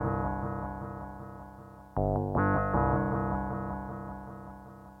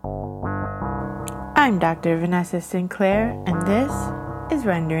I'm Dr. Vanessa Sinclair, and this is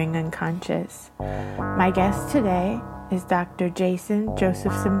Rendering Unconscious. My guest today is Dr. Jason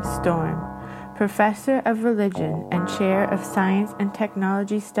Josephson Storm, Professor of Religion and Chair of Science and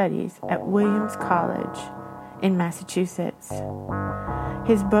Technology Studies at Williams College in Massachusetts.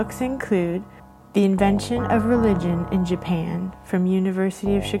 His books include The Invention of Religion in Japan from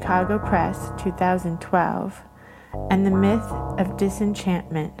University of Chicago Press, 2012, and The Myth of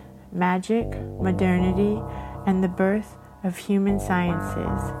Disenchantment, Magic, Modernity, and the Birth of Human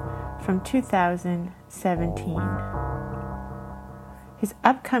Sciences from 2017. His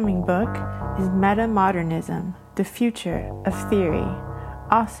upcoming book is Meta-Modernism, The Future of Theory,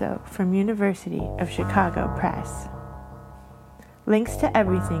 also from University of Chicago Press. Links to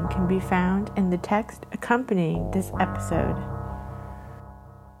everything can be found in the text accompanying this episode.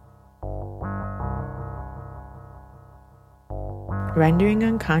 Rendering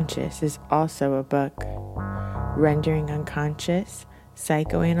Unconscious is also a book. Rendering Unconscious,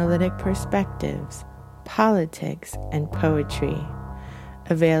 Psychoanalytic Perspectives, Politics, and Poetry.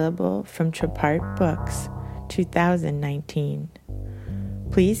 Available from Trapart Books, 2019.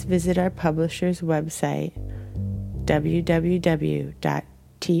 Please visit our publisher's website,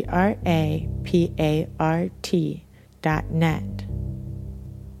 www.trapart.net.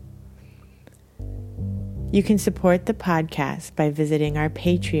 You can support the podcast by visiting our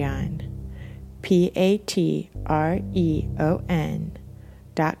Patreon,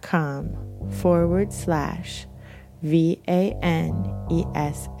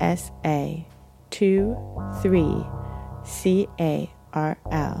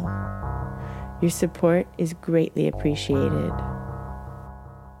 Your support is greatly appreciated.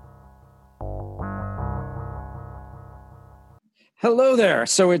 Hello there.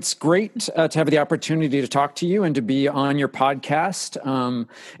 So it's great to have the opportunity to talk to you and to be on your podcast.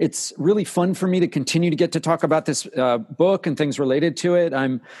 It's really fun for me to continue to get to talk about this book and things related to it.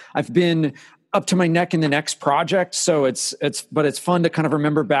 I've been up to my neck in the next project, so it's fun to kind of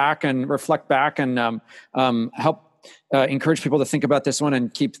remember back and reflect back and help encourage people to think about this one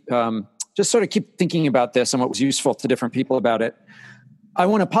and keep thinking about this and what was useful to different people about it. I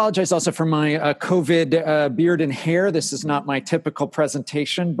want to apologize also for my COVID beard and hair. This is not my typical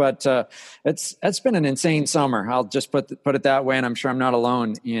presentation, but it's been an insane summer. I'll just put it that way, and I'm sure I'm not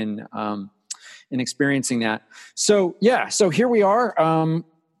alone in experiencing that. So here we are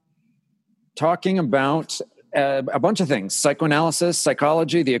talking about a bunch of things: psychoanalysis,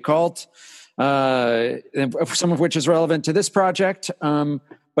 psychology, the occult, some of which is relevant to this project.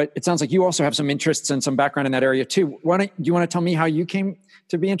 But it sounds like you also have some interests and some background in that area too. Do you want to tell me how you came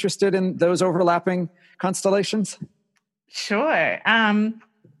to be interested in those overlapping constellations? Sure.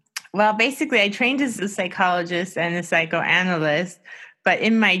 Well, basically, I trained as a psychologist and a psychoanalyst, but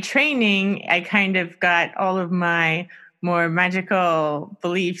in my training, I kind of got all of my more magical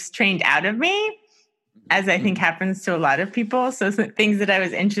beliefs trained out of me, as I think happens to a lot of people. So things that I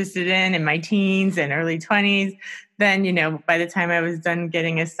was interested in my teens and early 20s, then, by the time I was done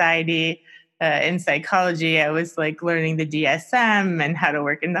getting a PsyD in psychology, I was like learning the DSM and how to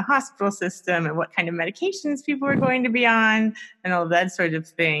work in the hospital system and what kind of medications people were going to be on and all that sort of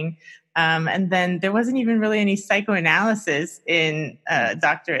thing. And then there wasn't even really any psychoanalysis in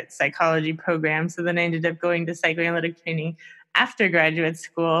doctorate psychology program. So then I ended up going to psychoanalytic training after graduate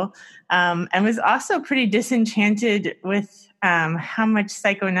school, and was also pretty disenchanted with how much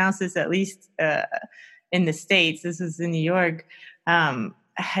psychoanalysis, at least in the States, this was in New York,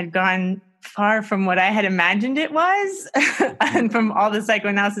 had gone far from what I had imagined it was and from all the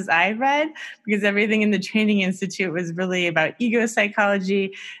psychoanalysis I had read, because everything in the training institute was really about ego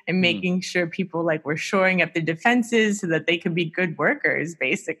psychology and making sure people were shoring up the defenses so that they could be good workers,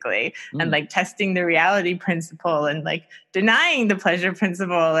 basically, and testing the reality principle and denying the pleasure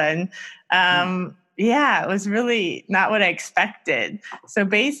principle. And it was really not what I expected. So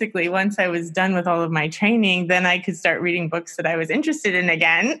basically, once I was done with all of my training, then I could start reading books that I was interested in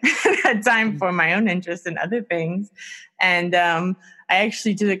again. I had time for my own interest in other things. And I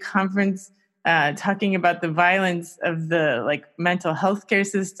actually did a conference talking about the violence of the mental health care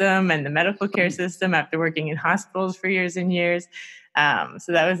system and the medical care system after working in hospitals for years and years.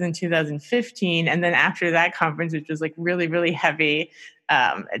 So that was in 2015. And then after that conference, which was really, really heavy,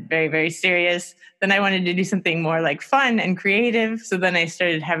 very, very serious, then I wanted to do something more fun and creative. So then I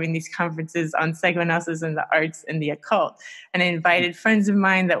started having these conferences on psychoanalysis and the arts and the occult. And I invited friends of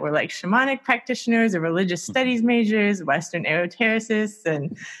mine that were shamanic practitioners or religious studies majors, Western esotericists,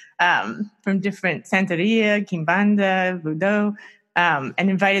 and from different Santeria, Kimbanda, Voodoo, and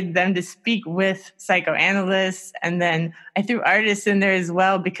invited them to speak with psychoanalysts. And then I threw artists in there as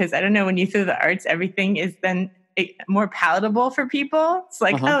well, because I don't know, when you throw the arts, everything is then more palatable for people. It's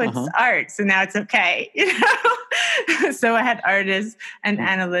like, it's art, so now it's okay, So I had artists and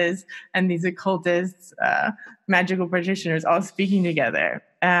analysts and these occultists, magical practitioners, all speaking together.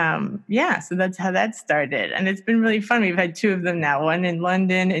 So that's how that started, and it's been really fun. We've had 2 of them now, one in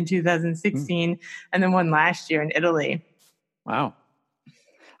London in 2016 and then one last year in Italy. Wow.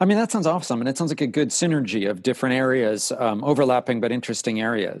 I mean, that sounds awesome. And it sounds like a good synergy of different areas, overlapping but interesting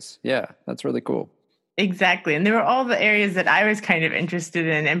areas. Yeah, that's really cool. Exactly. And they were all the areas that I was kind of interested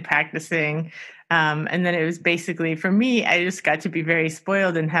in and practicing. And then it was basically, for me, I just got to be very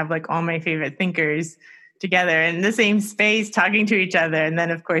spoiled and have like all my favorite thinkers together in the same space talking to each other. And then,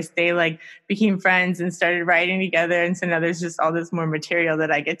 of course, they like became friends and started writing together. And so now there's just all this more material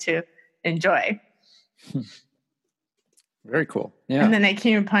that I get to enjoy. Very cool. Yeah. And then I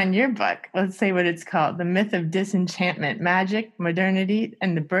came upon your book. Let's say what it's called: The Myth of Disenchantment, Magic, Modernity,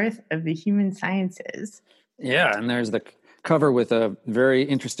 and the Birth of the Human Sciences. Yeah. And there's the cover with a very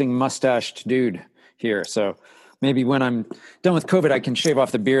interesting mustached dude here. So maybe when I'm done with COVID, I can shave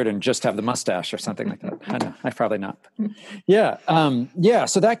off the beard and just have the mustache or something like that. I know, I probably not. Yeah.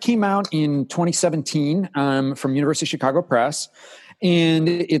 So that came out in 2017 from University of Chicago Press. And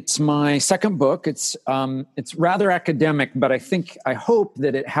it's my second book. It's rather academic, but I hope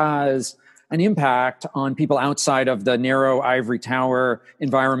that it has an impact on people outside of the narrow ivory tower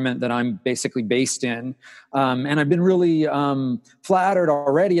environment that I'm basically based in. And I've been really flattered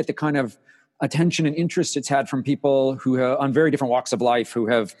already at the kind of attention and interest it's had from people who have, on very different walks of life, who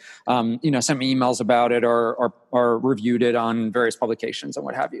have sent me emails about it or reviewed it on various publications and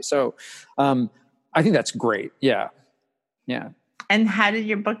what have you. So I think that's great. Yeah. And how did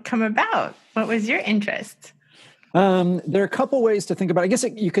your book come about? What was your interest? There are a couple ways to think about it. I guess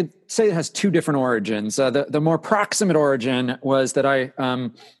you could say it has 2 different origins. The more proximate origin was that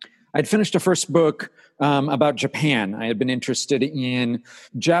I'd finished a first book about Japan. I had been interested in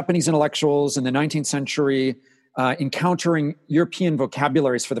Japanese intellectuals in the 19th century encountering European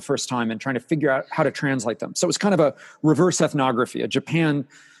vocabularies for the first time and trying to figure out how to translate them. So it was kind of a reverse ethnography, a Japan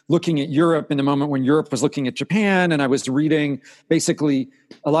looking at Europe in the moment when Europe was looking at Japan. And I was reading basically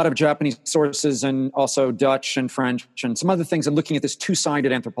a lot of Japanese sources and also Dutch and French and some other things, and looking at this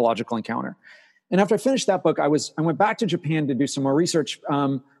 2-sided anthropological encounter. And after I finished that book, I went back to Japan to do some more research.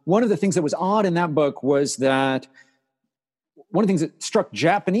 One of the things that was odd in that book was that one of the things that struck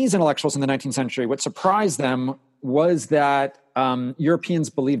Japanese intellectuals in the 19th century, what surprised them was that Europeans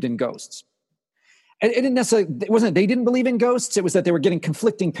believed in ghosts. It didn't necessarily, it wasn't they didn't believe in ghosts. It was that they were getting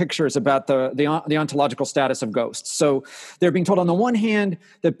conflicting pictures about the ontological status of ghosts. So they're being told on the one hand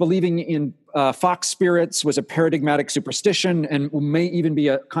that believing in fox spirits was a paradigmatic superstition and may even be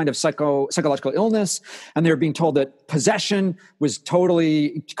a kind of psychological illness. And they were being told that possession was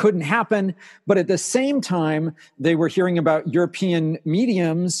couldn't happen. But at the same time, they were hearing about European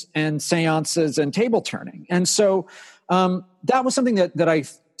mediums and seances and table turning. And so that was something that I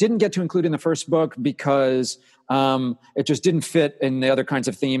didn't get to include in the first book because it just didn't fit in the other kinds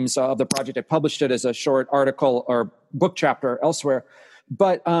of themes of the project. I published it as a short article or book chapter elsewhere.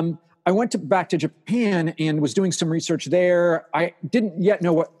 But I went back to Japan and was doing some research there. I didn't yet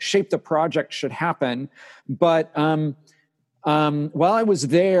know what shape the project should happen. But while I was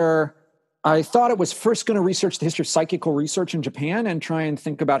there, I thought it was first going to research the history of psychical research in Japan and try and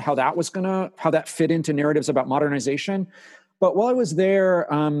think about how that fit into narratives about modernization. But while I was there,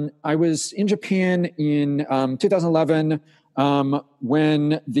 I was in Japan in 2011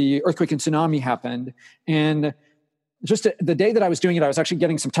 when the earthquake and tsunami happened. And just the day that I was doing it, I was actually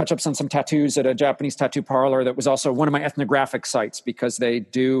getting some touch-ups on some tattoos at a Japanese tattoo parlor that was also one of my ethnographic sites because they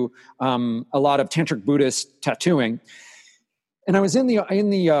do a lot of tantric Buddhist tattooing. And I was in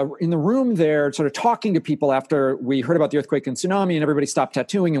the room there, sort of talking to people after we heard about the earthquake and tsunami, and everybody stopped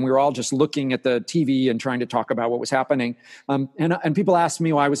tattooing, and we were all just looking at the TV and trying to talk about what was happening. And people asked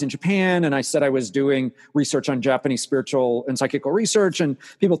me why I was in Japan, and I said I was doing research on Japanese spiritual and psychical research, and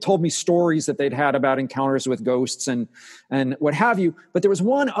people told me stories that they'd had about encounters with ghosts and what have you. But there was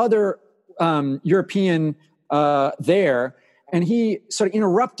one other European there. And he sort of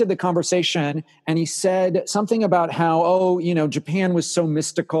interrupted the conversation and he said something about how, Japan was so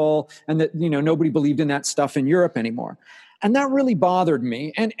mystical and that, nobody believed in that stuff in Europe anymore. And that really bothered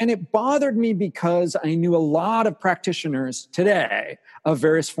me. And it bothered me because I knew a lot of practitioners today of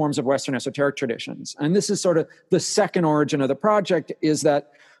various forms of Western esoteric traditions. And this is sort of the second origin of the project, is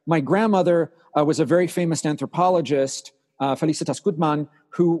that my grandmother was a very famous anthropologist, Felicitas Gutmann,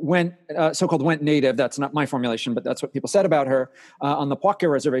 who went, so-called went native. That's not my formulation, but that's what people said about her, on the Poque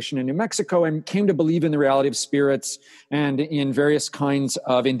Reservation in New Mexico, and came to believe in the reality of spirits and in various kinds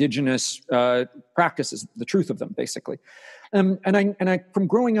of indigenous practices, the truth of them, basically. And I, from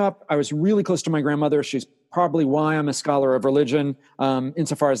growing up, I was really close to my grandmother. She's probably why I'm a scholar of religion,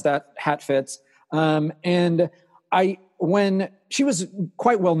 insofar as that hat fits. When she was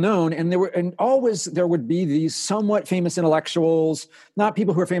quite well known, and there would be these somewhat famous intellectuals, not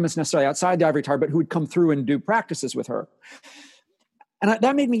people who are famous necessarily outside the ivory tower, but who would come through and do practices with her. And that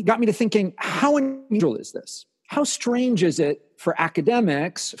got me to thinking, how unusual is this? How strange is it for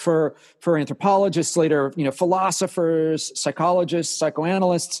academics, for anthropologists, later, philosophers, psychologists,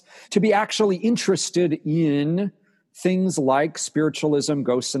 psychoanalysts, to be actually interested in things like spiritualism,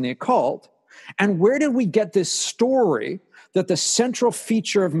 ghosts, and the occult? And where did we get this story that the central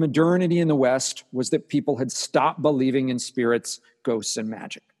feature of modernity in the West was that people had stopped believing in spirits, ghosts, and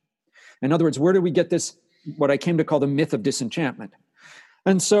magic? In other words, where did we get this, what I came to call the myth of disenchantment?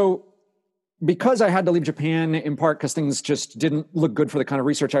 And so, because I had to leave Japan, in part because things just didn't look good for the kind of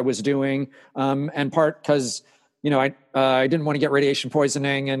research I was doing, and part because I didn't want to get radiation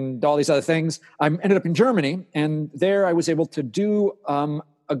poisoning and all these other things, I ended up in Germany, and there I was able to do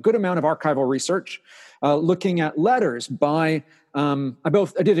a good amount of archival research, looking at letters by, I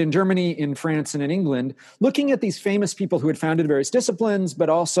did it in Germany, in France, and in England, looking at these famous people who had founded various disciplines, but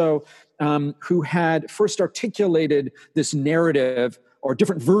also who had first articulated this narrative, or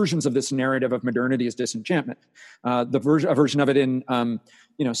different versions of this narrative of modernity as disenchantment. A version of it in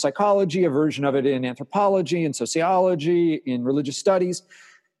psychology, a version of it in anthropology, in sociology, in religious studies.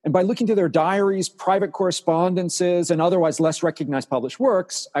 And by looking through their diaries, private correspondences, and otherwise less recognized published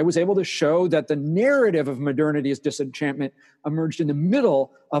works, I was able to show that the narrative of modernity as disenchantment emerged in the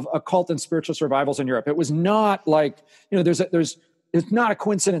middle of occult and spiritual survivals in Europe. It was not like, it's not a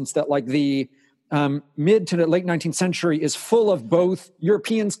coincidence that like the mid to the late 19th century is full of both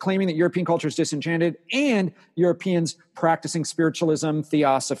Europeans claiming that European culture is disenchanted and Europeans practicing spiritualism,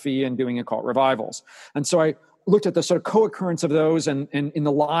 theosophy, and doing occult revivals. And so I looked at the sort of co-occurrence of those and in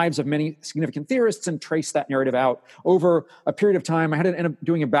the lives of many significant theorists and traced that narrative out over a period of time. I had to end up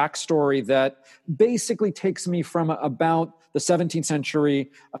doing a backstory that basically takes me from about the 17th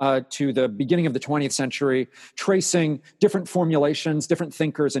century to the beginning of the 20th century, tracing different formulations, different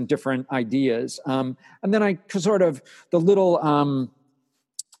thinkers, and different ideas. And then I sort of, the little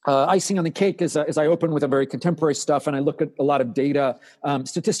icing on the cake is I open with a very contemporary stuff, and I look at a lot of data,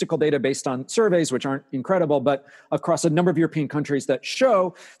 statistical data based on surveys, which aren't incredible, but across a number of European countries that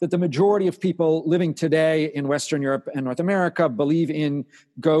show that the majority of people living today in Western Europe and North America believe in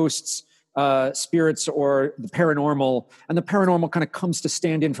ghosts, spirits, or the paranormal. And the paranormal kind of comes to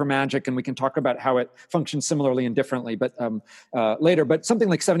stand in for magic, and we can talk about how it functions similarly and differently but later. But something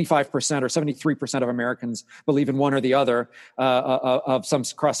like 75% or 73% of Americans believe in one or the other of some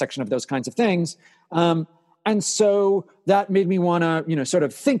cross-section of those kinds of things. And so that made me want to, sort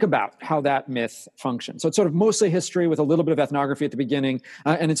of think about how that myth functions. So it's sort of mostly history with a little bit of ethnography at the beginning,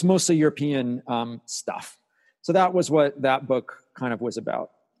 and it's mostly European stuff. So that was what that book kind of was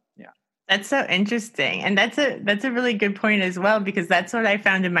about. That's so interesting. And that's a really good point as well, because that's what I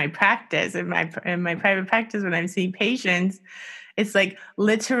found in my practice, in my private practice when I'm seeing patients. It's like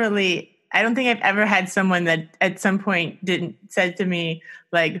literally, I don't think I've ever had someone that at some point said to me,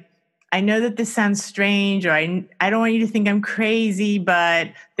 like, I know that this sounds strange, or I don't want you to think I'm crazy,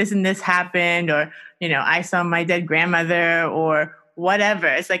 but this and this happened, or, I saw my dead grandmother, or whatever.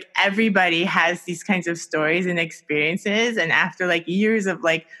 It's like everybody has these kinds of stories and experiences. And after like years of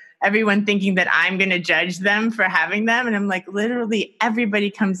like, everyone thinking that I'm going to judge them for having them. And I'm like, literally everybody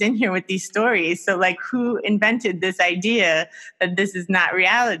comes in here with these stories. So like, who invented this idea that this is not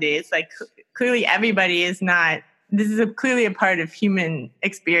reality? It's like, clearly everybody is not, this is clearly a part of human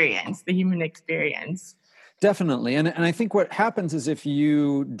experience, the human experience. Definitely. And I think what happens is if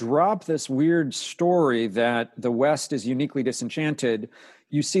you drop this weird story that the West is uniquely disenchanted,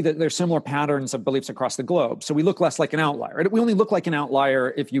 you see that there's similar patterns of beliefs across the globe. So we look less like an outlier. We only look like an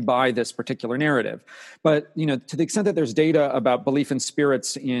outlier if you buy this particular narrative. But, to the extent that there's data about belief in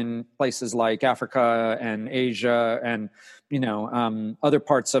spirits in places like Africa and Asia and, other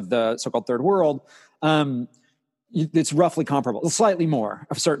parts of the so-called third world, it's roughly comparable, slightly more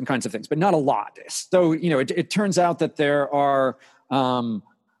of certain kinds of things, but not a lot. So, it turns out that there are,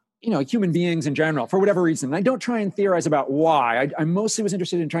 human beings in general, for whatever reason. I don't try and theorize about why. I mostly was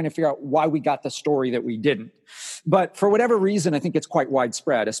interested in trying to figure out why we got the story that we didn't. But for whatever reason, I think it's quite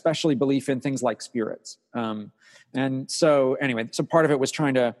widespread, especially belief in things like spirits. And so anyway, so part of it was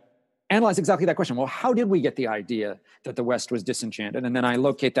trying to analyze exactly that question. Well, how did we get the idea that the West was disenchanted? And then I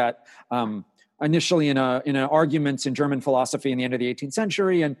locate that initially in arguments in German philosophy in the end of the 18th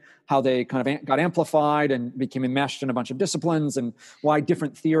century, and how they kind of got amplified and became enmeshed in a bunch of disciplines, and why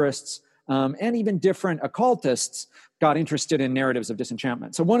different theorists and even different occultists got interested in narratives of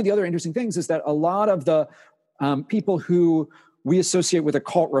disenchantment. So one of the other interesting things is that a lot of the people who we associate with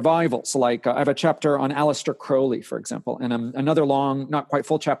occult revivals, like I have a chapter on Aleister Crowley, for example, and another long, not quite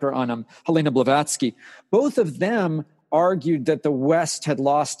full chapter on Helena Blavatsky. Both of them argued that the West had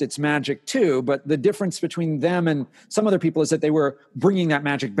lost its magic too, but the difference between them and some other people is that they were bringing that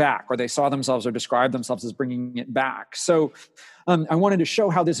magic back, or they saw themselves or described themselves as bringing it back. So I wanted to show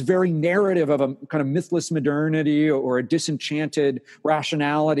how this very narrative of a kind of mythless modernity or a disenchanted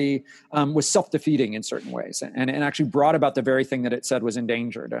rationality was self-defeating in certain ways, and actually brought about the very thing that it said was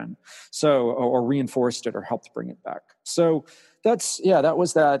endangered, and so or reinforced it or helped bring it back. So that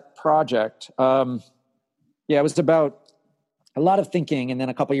was that project. It was about a lot of thinking and then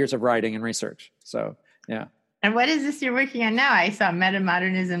a couple of years of writing and research. So, yeah. And what is this you're working on now? I saw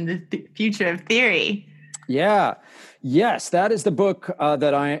Metamodernism, the Future of Theory. Yeah. Yes, that is the book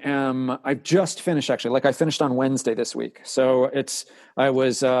that I've just finished, actually. Like, I finished on Wednesday this week. So it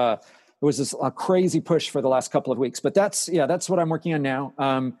was this crazy push for the last couple of weeks. But that's what I'm working on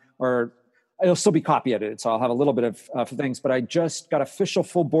now. Or it'll still be copy edited, so I'll have a little bit of things. But I just got official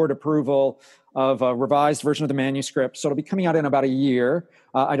full board approval of a revised version of the manuscript. So it'll be coming out in about a year.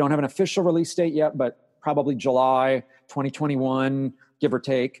 I don't have an official release date yet, but probably July 2021, give or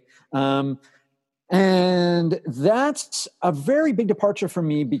take. And that's a very big departure for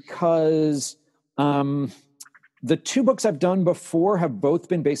me because the two books I've done before have both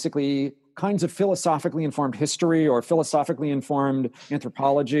been basically kinds of philosophically informed history or philosophically informed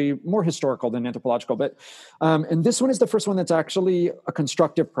anthropology, more historical than anthropological. But and this one is the first one that's actually a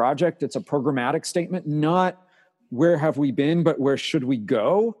constructive project. It's a programmatic statement, not where have we been, but where should we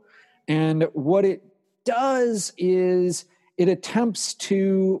go? And what it does is it attempts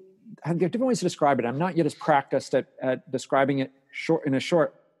to, there are different ways to describe it. I'm not yet as practiced at describing it in a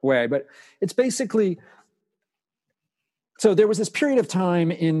short way, but it's basically, so there was this period of time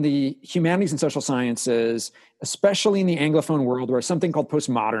in the humanities and social sciences, especially in the Anglophone world, where something called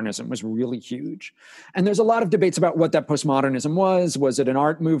postmodernism was really huge. And there's a lot of debates about what that postmodernism was. Was it an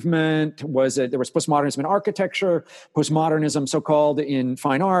art movement? There was postmodernism in architecture, postmodernism so-called in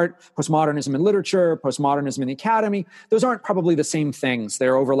fine art, postmodernism in literature, postmodernism in the academy. Those aren't probably the same things.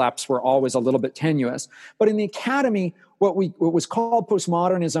 Their overlaps were always a little bit tenuous. But in the academy, what was called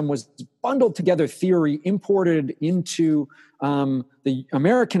postmodernism was bundled together theory imported into the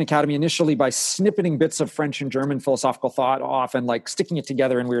American Academy initially by snippeting bits of French and German philosophical thought off and like sticking it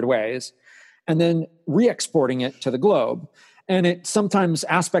together in weird ways, and then re-exporting it to the globe. And sometimes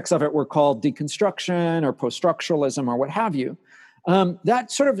aspects of it were called deconstruction or post-structuralism or what have you.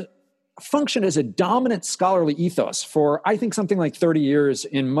 That sort of functioned as a dominant scholarly ethos for, I think, something like 30 years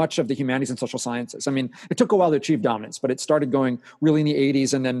in much of the humanities and social sciences. I mean, it took a while to achieve dominance, but it started going really in the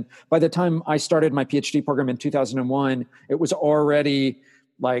 80s. And then by the time I started my PhD program in 2001, it was already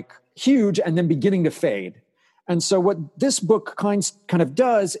like huge and then beginning to fade. And so what this book kind of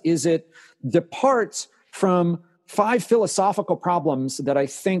does is it departs from 5 philosophical problems that I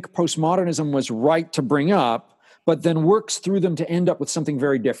think postmodernism was right to bring up, but then works through them to end up with something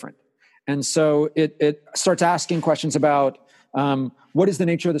very different. And so it starts asking questions about what is the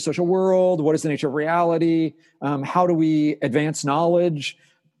nature of the social world? What is the nature of reality? How do we advance knowledge?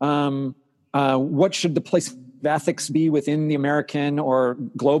 What should the place of ethics be within the American or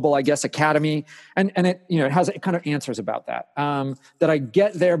global, I guess, academy? And it kind of answers about that. That I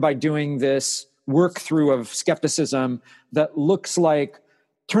get there by doing this work through of skepticism that looks like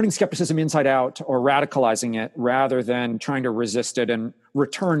turning skepticism inside out or radicalizing it rather than trying to resist it and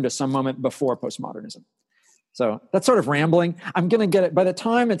return to some moment before postmodernism. So that's sort of rambling. I'm going to get it. By the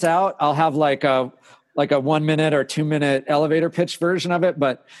time it's out, I'll have like a 1 minute or 2 minute elevator pitch version of it,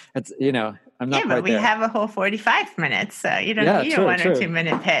 but it's, I'm not quite there. Yeah, but we have a whole 45 minutes, so you don't need a 1 or 2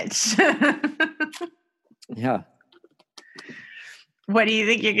 minute pitch. Yeah. What do you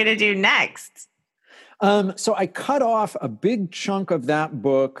think you're going to do next? So I cut off a big chunk of that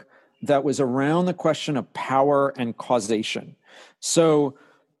book that was around the question of power and causation. So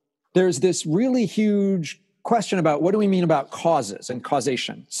there's this really huge question about what do we mean about causes and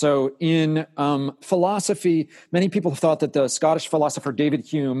causation. So in philosophy, many people thought that the Scottish philosopher David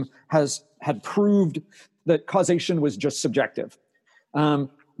Hume had proved that causation was just subjective.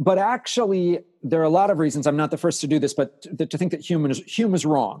 But actually, there are a lot of reasons. I'm not the first to do this, but to think that Hume is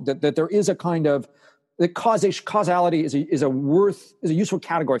wrong, that there is a kind of that causality is a useful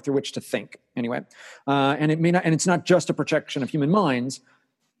category through which to think anyway, and it's not just a projection of human minds,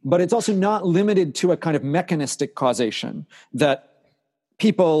 but it's also not limited to a kind of mechanistic causation that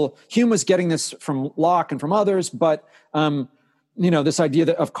Hume was getting this from Locke and from others, but this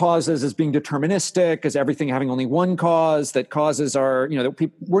idea of causes as being deterministic, as everything having only one cause, that causes are,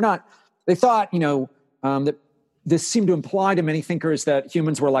 they thought, that this seemed to imply to many thinkers that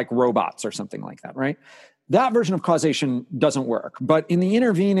humans were like robots or something like that, right? That version of causation doesn't work. But in the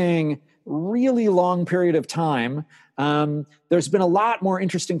intervening really long period of time, there's been a lot more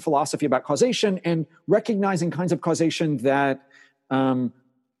interesting philosophy about causation and recognizing kinds of causation that,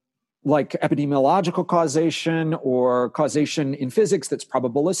 like epidemiological causation or causation in physics that's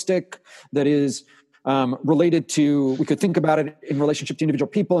probabilistic, that is related to, we could think about it in relationship to individual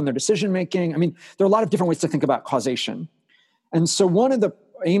people and their decision making. I mean, there are a lot of different ways to think about causation. And so one of the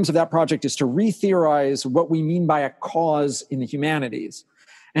aims of that project is to re-theorize what we mean by a cause in the humanities.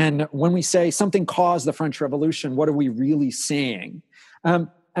 And when we say something caused the French Revolution, what are we really saying?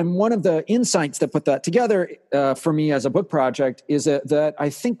 And one of the insights that put that together for me as a book project is that I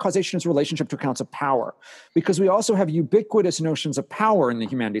think causation is a relationship to accounts of power, because we also have ubiquitous notions of power in the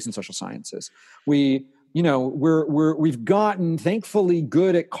humanities and social sciences. We've gotten thankfully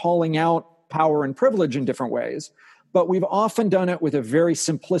good at calling out power and privilege in different ways, but we've often done it with a very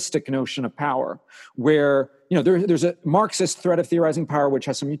simplistic notion of power, where there's a Marxist thread of theorizing power, which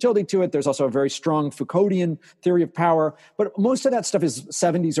has some utility to it. There's also a very strong Foucauldian theory of power, but most of that stuff is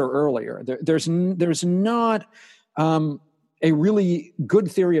 70s or earlier. There's not a really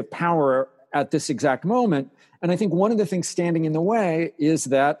good theory of power at this exact moment. And I think one of the things standing in the way is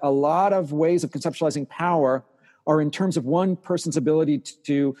that a lot of ways of conceptualizing power are in terms of one person's ability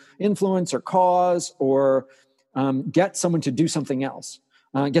to influence or cause or get someone to do something else.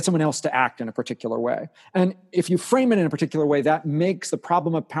 Get someone else to act in a particular way. And if you frame it in a particular way, that makes the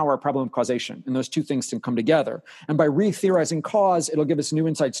problem of power a problem of causation. And those two things can come together. And by re-theorizing cause, it'll give us new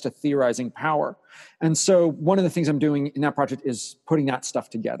insights to theorizing power. And so one of the things I'm doing in that project is putting that stuff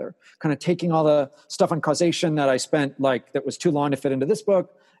together, kind of taking all the stuff on causation that I spent that was too long to fit into this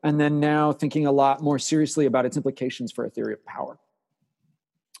book, and then now thinking a lot more seriously about its implications for a theory of power.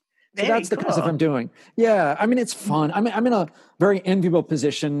 So that's the kind of stuff I'm doing. Yeah, I mean, it's fun. I'm in a very enviable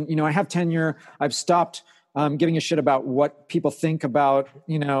position. I have tenure. I've stopped giving a shit about what people think about,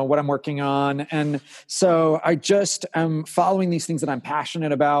 what I'm working on. And so I just am following these things that I'm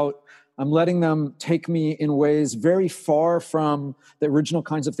passionate about. I'm letting them take me in ways very far from the original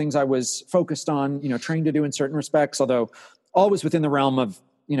kinds of things I was focused on, trained to do in certain respects, although always within the realm of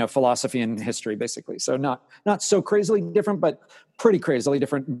philosophy and history, basically. So not so crazily different, but pretty crazily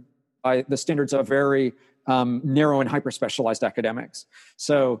different by the standards of very narrow and hyper-specialized academics.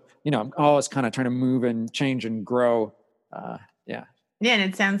 So, I'm always kind of trying to move and change and grow. Yeah, and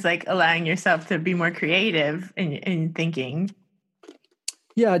it sounds like allowing yourself to be more creative in thinking.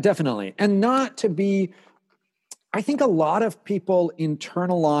 Yeah, definitely. And not to be, I think a lot of people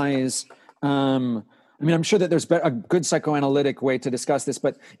internalize, I'm sure that there's a good psychoanalytic way to discuss this,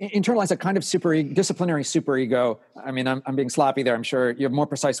 but internalize a kind of disciplinary superego. I'm being sloppy there. I'm sure you have more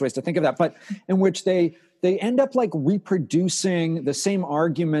precise ways to think of that, but in which they end up reproducing the same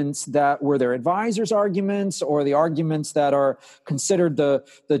arguments that were their advisors' arguments, or the arguments that are considered the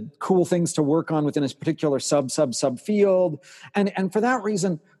cool things to work on within a particular subfield. And for that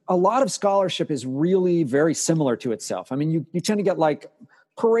reason, a lot of scholarship is really very similar to itself. You tend to get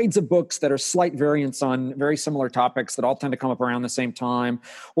parades of books that are slight variants on very similar topics that all tend to come up around the same time.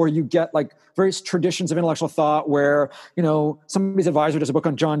 Or you get various traditions of intellectual thought where, somebody's advisor does a book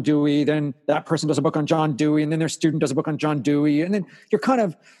on John Dewey, then that person does a book on John Dewey, and then their student does a book on John Dewey. And then you're kind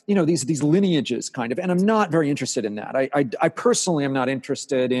of, these lineages kind of, and I'm not very interested in that. I personally am not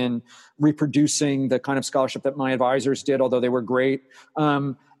interested in reproducing the kind of scholarship that my advisors did, although they were great.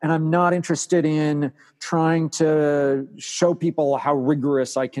 And I'm not interested in trying to show people how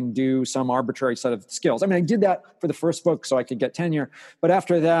rigorous I can do some arbitrary set of skills. I did that for the first book so I could get tenure. But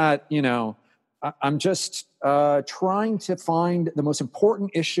after that, I'm just trying to find the most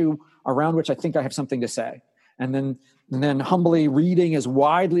important issue around which I think I have something to say. And then humbly reading as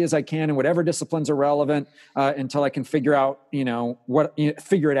widely as I can in whatever disciplines are relevant until I can figure it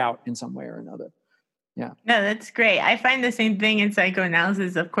out in some way or another. Yeah. No, that's great. I find the same thing in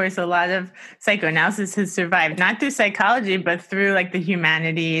psychoanalysis. Of course, a lot of psychoanalysis has survived, not through psychology, but through the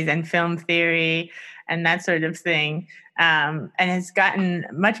humanities and film theory and that sort of thing. And has gotten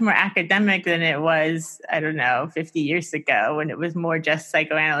much more academic than it was, 50 years ago, when it was more just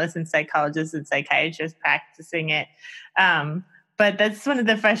psychoanalysts and psychologists and psychiatrists practicing it. But that's one of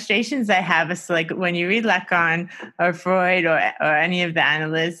the frustrations I have is like when you read Lacan or Freud or any of the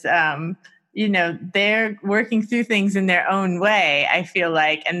analysts, they're working through things in their own way, I feel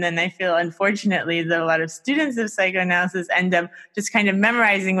like. And then I feel, unfortunately, that a lot of students of psychoanalysis end up just kind of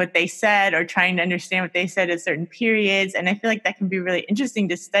memorizing what they said or trying to understand what they said at certain periods. And I feel like that can be really interesting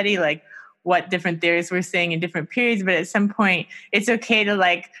to study, like what different theorists were saying in different periods. But at some point, it's okay to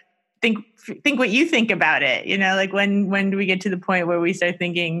like think what you think about it. Like when do we get to the point where we start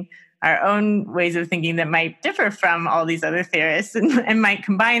thinking our own ways of thinking that might differ from all these other theorists and might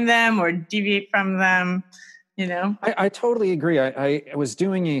combine them or deviate from them, I totally agree. I was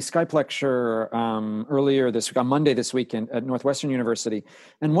doing a Skype lecture earlier this week, on Monday this weekend at Northwestern University.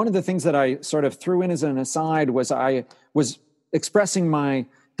 And one of the things that I sort of threw in as an aside was I was expressing my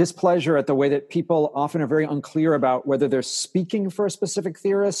displeasure at the way that people often are very unclear about whether they're speaking for a specific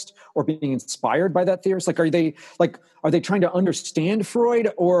theorist or being inspired by that theorist. Are they trying to understand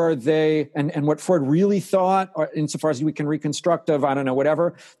Freud, or are they, and what Freud really thought, or insofar as we can reconstruct of, I don't know,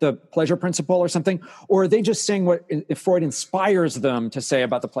 whatever, the pleasure principle or something, or are they just saying what if Freud inspires them to say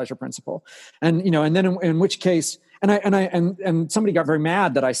about the pleasure principle? And, and then in which case, and somebody got very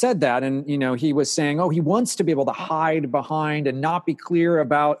mad that I said that. And, he was saying, oh, he wants to be able to hide behind and not be clear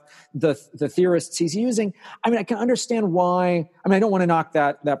about the theorists he's using. I mean, I can understand why. I mean, I don't want to knock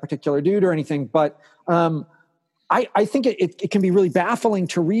that particular dude or anything, but I think it can be really baffling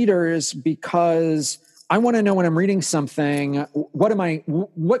to readers, because I want to know when I'm reading something, what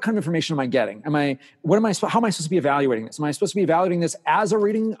kind of information am I getting? How am I supposed to be evaluating this? Am I supposed to be evaluating this as a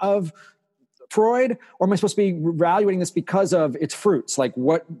reading of Freud, or am I supposed to be evaluating this because of its fruits, like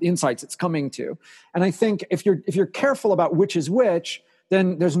what insights it's coming to? And I think if you're careful about which is which,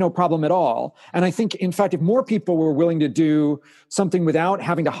 then there's no problem at all. And I think, in fact, if more people were willing to do something without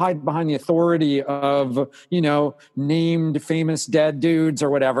having to hide behind the authority of, named famous dead dudes or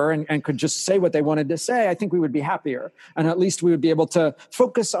whatever, and could just say what they wanted to say, I think we would be happier. And at least we would be able to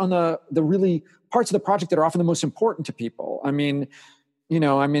focus on the really parts of the project that are often the most important to people. I mean,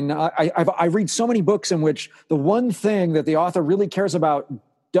 I read so many books in which the one thing that the author really cares about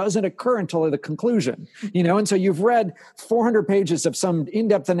doesn't occur until the conclusion, and so you've read 400 pages of some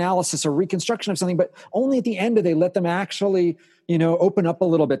in-depth analysis or reconstruction of something, but only at the end do they let them actually, open up a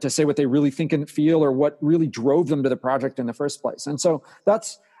little bit to say what they really think and feel, or what really drove them to the project in the first place. And so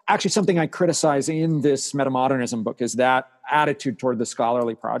that's actually something I criticize in this metamodernism book, is that attitude toward the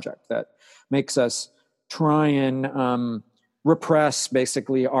scholarly project that makes us try and repress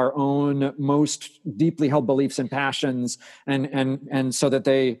basically our own most deeply held beliefs and passions, and so that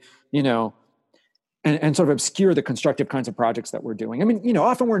they, and sort of obscure the constructive kinds of projects that we're doing. I mean,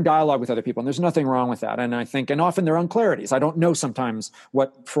 often we're in dialogue with other people, and there's nothing wrong with that. And I think, and often there are unclarities. I don't know sometimes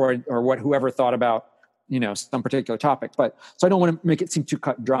what Freud or what whoever thought about, some particular topic, but so I don't want to make it seem too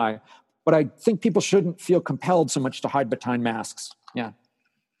cut and dry. But I think people shouldn't feel compelled so much to hide behind masks. Yeah.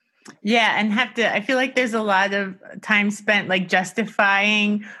 Yeah, and I feel like there's a lot of time spent like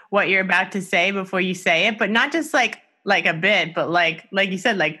justifying what you're about to say before you say it, but not just like a bit, but like you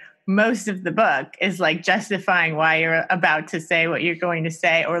said, like most of the book is like justifying why you're about to say what you're going to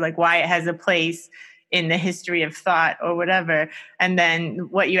say, or like why it has a place in the history of thought or whatever. And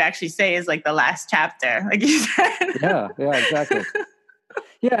then what you actually say is like the last chapter, like you said. Yeah, exactly.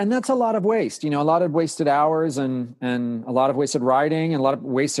 Yeah, and that's a lot of waste, a lot of wasted hours and a lot of wasted writing and a lot of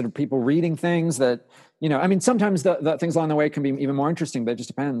wasted people reading things that, sometimes the things along the way can be even more interesting, but it just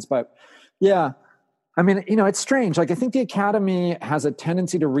depends. But yeah, I mean, it's strange. Like, I think the Academy has a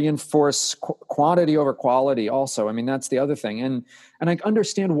tendency to reinforce quantity over quality also. I mean, that's the other thing. And I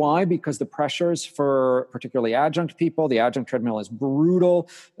understand why, because the pressures for particularly adjunct people, the adjunct treadmill is brutal.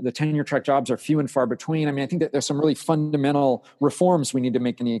 The tenure track jobs are few and far between. I mean, I think that there's some really fundamental reforms we need to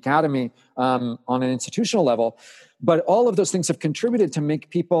make in the Academy on an institutional level. But all of those things have contributed to make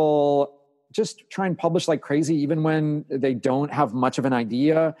people just try and publish like crazy, even when they don't have much of an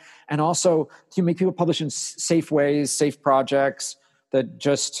idea. And also to make people publish in safe ways, safe projects that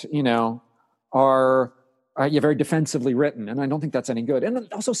just, are very defensively written. And I don't think that's any good. And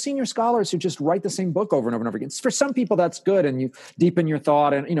also senior scholars who just write the same book over and over and over again. For some people, that's good. And you deepen your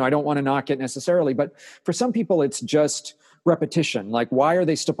thought. And, I don't want to knock it necessarily. But for some people, it's just repetition. Like, why are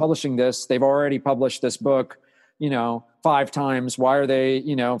they still publishing this? They've already published this book, 5 times. Why are they,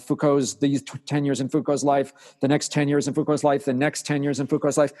 Foucault's, these 10 years in Foucault's life, the next 10 years in Foucault's life, the next 10 years in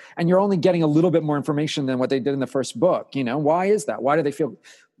Foucault's life, and you're only getting a little bit more information than what they did in the first book. Why is that? Why do they feel,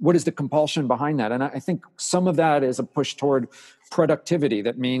 what is the compulsion behind that? And I think some of that is a push toward productivity.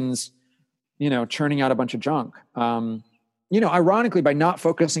 That means, churning out a bunch of junk. ironically, by not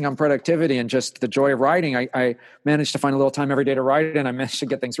focusing on productivity and just the joy of writing, I managed to find a little time every day to write, and I managed to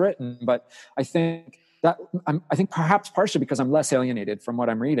get things written. But I think perhaps partially because I'm less alienated from what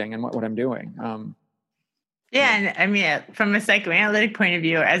I'm reading and what I'm doing. Yeah, and I mean, from a psychoanalytic point of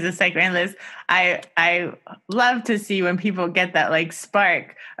view, as a psychoanalyst, I love to see when people get that like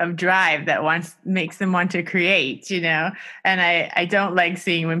spark of drive that makes them want to create, And I don't like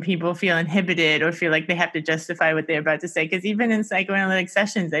seeing when people feel inhibited or feel like they have to justify what they're about to say. Because even in psychoanalytic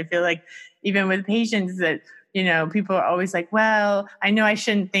sessions, I feel like even with patients that people are always like, well, I know I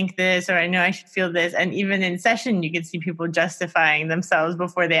shouldn't think this, or I know I should feel this. And even in session, you can see people justifying themselves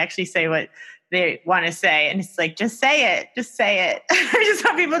before they actually say what they want to say. And it's like, just say it. I just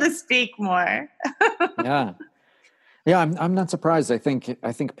want people to speak more. Yeah, I'm not surprised. I think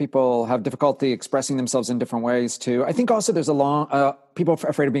people have difficulty expressing themselves in different ways too. I think also there's people are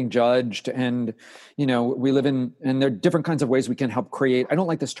afraid of being judged, and we live and there are different kinds of ways we can help create. I don't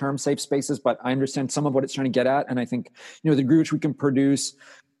like this term safe spaces, but I understand some of what it's trying to get at, and I think the degree which we can produce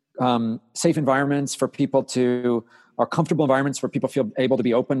safe environments for people or comfortable environments where people feel able to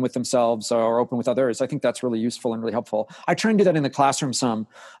be open with themselves or open with others. I think that's really useful and really helpful. I try and do that in the classroom some,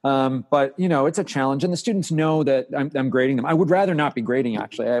 but it's a challenge, and the students know that I'm grading them. I would rather not be grading,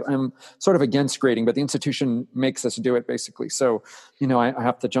 actually. I'm sort of against grading, but the institution makes us do it basically. So, I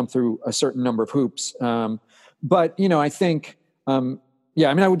have to jump through a certain number of hoops. But I think,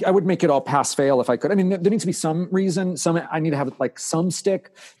 I would make it all pass fail if I could. I mean, there needs to be some reason. I need to have like some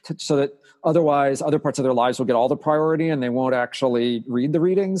stick so that otherwise other parts of their lives will get all the priority and they won't actually read the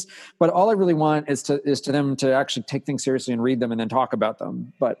readings. But all I really want is to them to actually take things seriously and read them and then talk about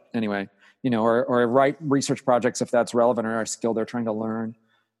them. But anyway, or write research projects if that's relevant or a skill they're trying to learn.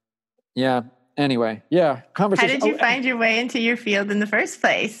 Yeah. Anyway. Yeah. Conversation. How did you find your way into your field in the first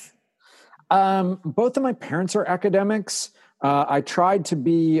place? Both of my parents are academics. I tried to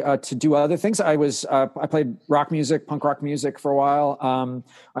do other things. I played rock music, punk rock music for a while.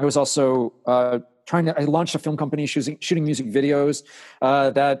 I was also I launched a film company shooting music videos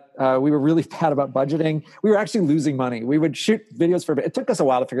that we were really bad about budgeting. We were actually losing money. We would shoot videos for, it took us a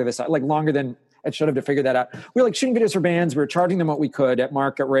while to figure this out, like longer than it should have to figure that out. We were like shooting videos for bands. We were charging them what we could at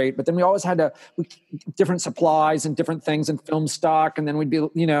market rate, but then we always had different supplies and different things and film stock. And then we'd be,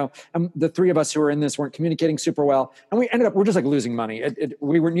 the three of us who were in this weren't communicating super well. And we're just like losing money.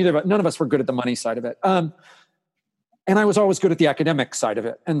 None of us were good at the money side of it. And I was always good at the academic side of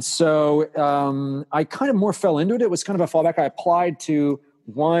it. And so I kind of more fell into it. It was kind of a fallback. I applied to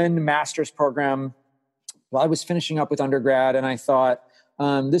one master's program while I was finishing up with undergrad. And I thought,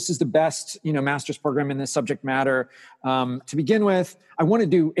 this is the best, master's program in this subject matter. To begin with, I want to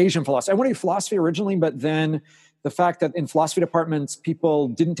do Asian philosophy. I wanted to do philosophy originally, but then the fact that in philosophy departments, people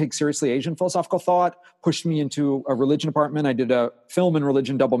didn't take seriously Asian philosophical thought pushed me into a religion department. I did a film and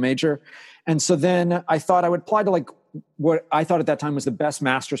religion double major. And so then I thought I would apply to what I thought at that time was the best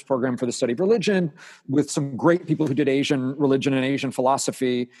master's program for the study of religion with some great people who did Asian religion and Asian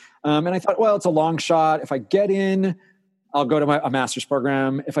philosophy. And I thought, well, it's a long shot. If I get in, I'll go to a master's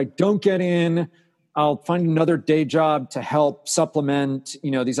program. If I don't get in, I'll find another day job to help supplement,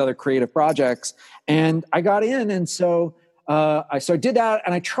 these other creative projects. And I got in. And so I did that,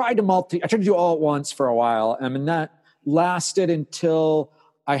 and I tried to do all at once for a while. And that lasted until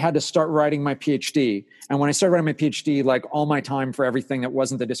I had to start writing my PhD. And when I started writing my PhD, like all my time for everything that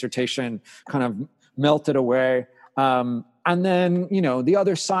wasn't the dissertation kind of melted away. And then, the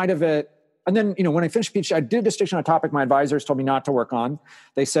other side of it, and then, when I finished PhD, I did a dissertation on a topic my advisors told me not to work on.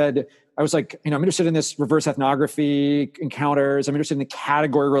 They said, I was like, I'm interested in this reverse ethnography encounters. I'm interested in the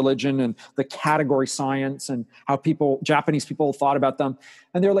category religion and the category science and how Japanese people thought about them.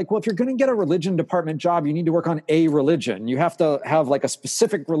 And they're like, well, if you're going to get a religion department job, you need to work on a religion. You have to have like a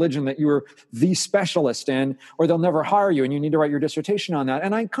specific religion that you're the specialist in, or they'll never hire you. And you need to write your dissertation on that.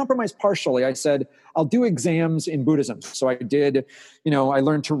 And I compromised partially. I said, I'll do exams in Buddhism. So I did, I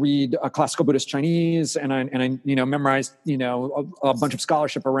learned to read classical Buddhist Chinese, and I memorized, a bunch of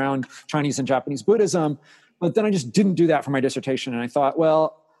scholarship around Chinese and Japanese Buddhism. But then I just didn't do that for my dissertation. And I thought,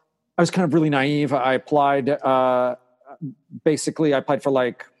 well, I was kind of really naive. I applied, I applied for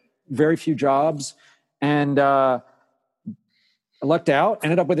like very few jobs, and I lucked out,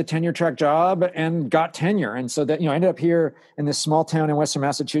 ended up with a tenure track job and got tenure. And so that, I ended up here in this small town in Western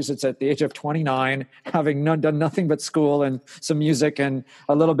Massachusetts at the age of 29, having done nothing but school and some music and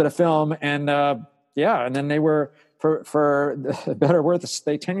a little bit of film. And and then they were, for better or worse,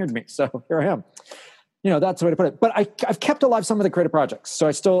 they tenured me. So here I am. that's the way to put it. But I've kept alive some of the creative projects. So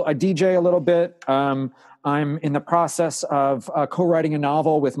I DJ a little bit. I'm in the process of co-writing a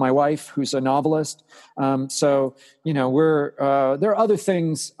novel with my wife, who's a novelist. So there are other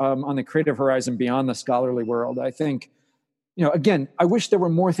things on the creative horizon beyond the scholarly world. I think, again, I wish there were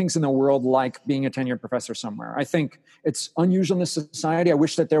more things in the world like being a tenured professor somewhere. I think it's unusual in this society. I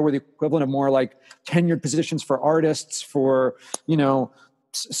wish that there were the equivalent of more like tenured positions for artists, for,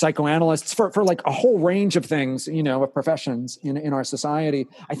 psychoanalysts, for like a whole range of things, of professions in our society.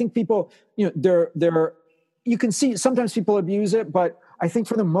 I think people, you can see sometimes people abuse it, but I think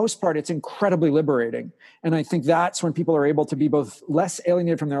for the most part, it's incredibly liberating. And I think that's when people are able to be both less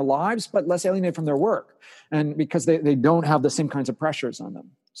alienated from their lives, but less alienated from their work. And because they don't have the same kinds of pressures on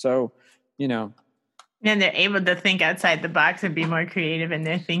them. So, And they're able to think outside the box and be more creative in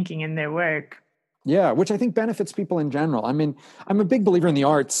their thinking and their work. Yeah, which I think benefits people in general. I mean, I'm a big believer in the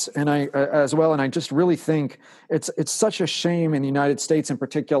arts, and as well, and I just really think it's such a shame in the United States in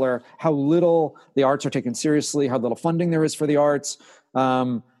particular how little the arts are taken seriously, how little funding there is for the arts,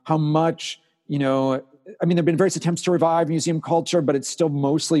 how much there've been various attempts to revive museum culture, but it's still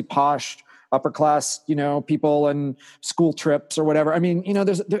mostly posh, upper class, people and school trips or whatever. I mean,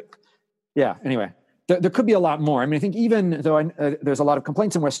 anyway. There could be a lot more. I mean, I think even though there's a lot of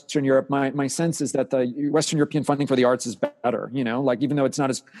complaints in Western Europe, my sense is that the Western European funding for the arts is better, like even though it's not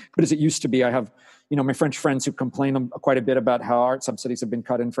as good as it used to be. I have, my French friends who complain quite a bit about how art subsidies have been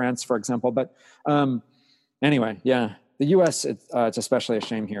cut in France, for example. But anyway, yeah, the US, it's especially a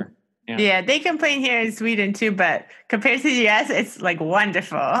shame here. Yeah, they complain here in Sweden too, but compared to the US, it's like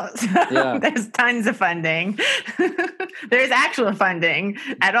wonderful. So there's tons of funding. There's actual funding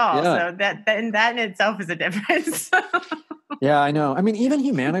at all. Yeah. So that in itself is a difference. Yeah, I know. I mean, even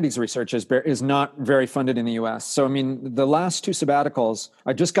humanities research is not very funded in the US. So, I mean, the last 2 sabbaticals,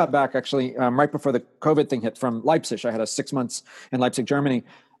 I just got back actually right before the COVID thing hit from Leipzig. I had 6 months in Leipzig, Germany.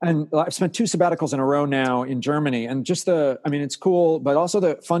 And I've spent 2 sabbaticals in a row now in Germany. And it's cool, but also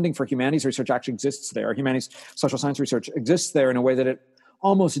the funding for humanities research actually exists there. Humanities, social science research exists there in a way that it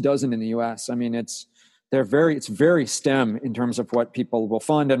almost doesn't in the US. I mean, it's very STEM in terms of what people will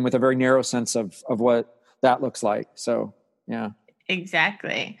fund and with a very narrow sense of what that looks like. So, yeah.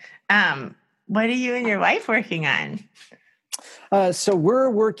 Exactly. What are you and your wife working on? So we're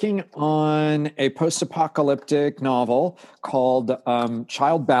working on a post-apocalyptic novel called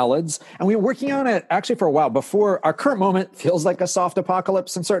Child Ballads. And we were working on it actually for a while before our current moment feels like a soft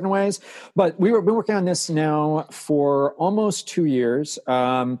apocalypse in certain ways. But we've been working on this now for almost 2 years.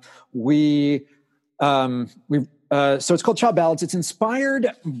 So it's called Child Ballads. It's inspired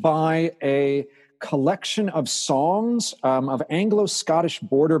by a collection of songs of Anglo-Scottish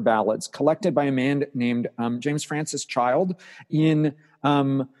border ballads collected by a man named James Francis Child he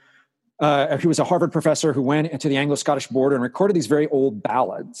was a Harvard professor who went into the Anglo-Scottish border and recorded these very old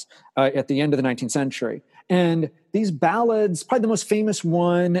ballads at the end of the 19th century. And these ballads, probably the most famous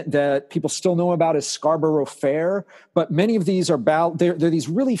one that people still know about is Scarborough Fair, but many of these are they're these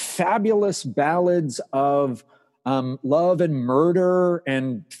really fabulous ballads of love and murder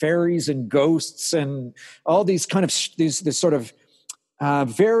and fairies and ghosts and all these kind of this sort of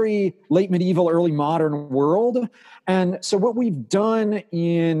very late medieval, early modern world. And so what we've done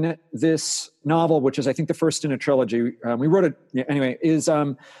in this novel, which is I think the first in a trilogy, we wrote it anyway, is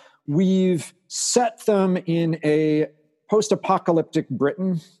we've set them in a post-apocalyptic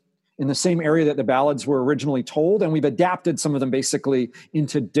Britain in the same area that the ballads were originally told, and we've adapted some of them basically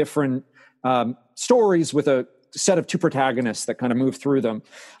into different stories with a set of 2 protagonists that kind of move through them.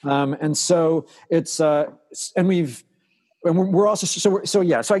 And so we're also,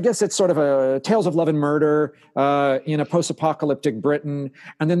 so I guess it's sort of a tales of love and murder in a post-apocalyptic Britain.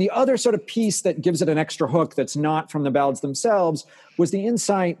 And then the other sort of piece that gives it an extra hook that's not from the ballads themselves was the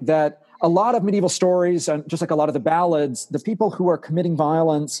insight that a lot of medieval stories, and just like a lot of the ballads, the people who are committing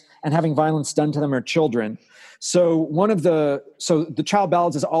violence and having violence done to them are children. So the Child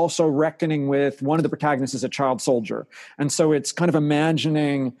Ballads is also reckoning with one of the protagonists as a child soldier. And so it's kind of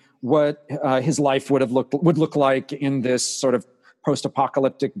imagining what his life would look like in this sort of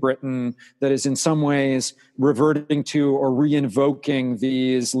post-apocalyptic Britain that is in some ways reverting to or re-invoking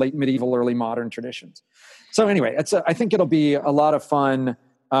these late medieval, early modern traditions. So anyway, I think it'll be a lot of fun.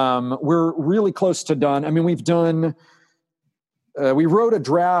 We're really close to done. I mean, we wrote a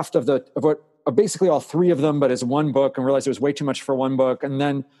draft of basically all 3 of them, but as one book, and realized it was way too much for one book. And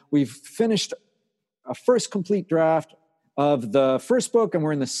then we've finished a first complete draft of the first book, and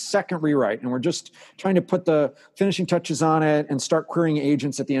we're in the second rewrite, and we're just trying to put the finishing touches on it and start querying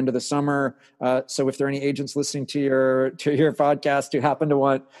agents at the end of the summer. So if there are any agents listening to your podcast who happen to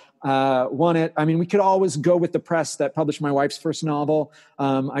want it, I mean, we could always go with the press that published my wife's first novel.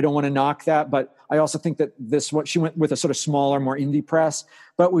 I don't want to knock that, but I also think that she went with a sort of smaller, more indie press.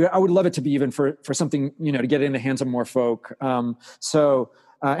 But I would love it to be even for something, to get it in the hands of more folk.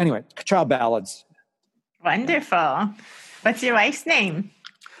 Anyway, child ballads. Wonderful. What's your wife's name?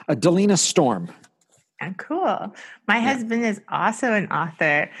 Delina Storm. Oh, cool. My husband is also an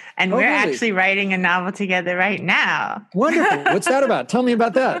author, and we're really? Actually writing a novel together right now. Wonderful. What's that about? Tell me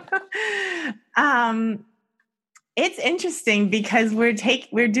about that. It's interesting because we're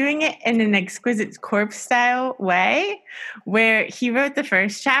doing it in an Exquisite Corpse style way, where he wrote the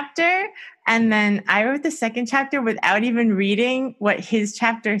first chapter, and then I wrote the second chapter without even reading what his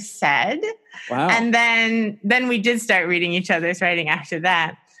chapter said. Wow. And then we did start reading each other's writing after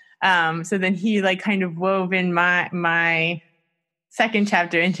that. So then he kind of wove in my second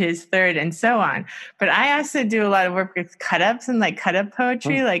chapter into his third and so on. But I also do a lot of work with cut-ups and cut-up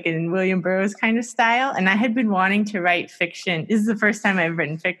poetry, like in William Burroughs kind of style. And I had been wanting to write fiction. This is the first time I've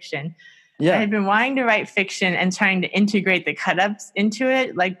written fiction. Yeah. I had been wanting to write fiction and trying to integrate the cut-ups into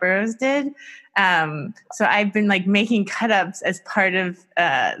it like Burroughs did. So I've been making cut-ups as part of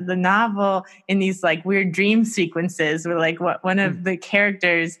the novel in these weird dream sequences where one of the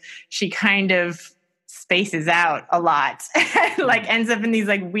characters, she kind of spaces out a lot, ends up in these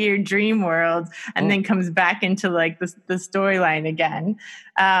weird dream worlds and then comes back into the storyline again.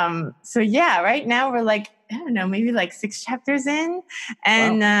 So yeah, right now we're I don't know, maybe 6 chapters in,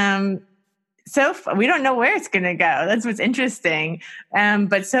 and so far, we don't know where it's going to go. That's what's interesting.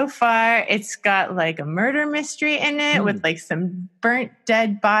 But so far, it's got a murder mystery in it with some burnt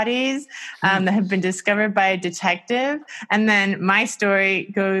dead bodies that have been discovered by a detective. And then my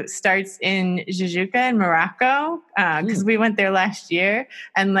story starts in Tijuca in Morocco because we went there last year.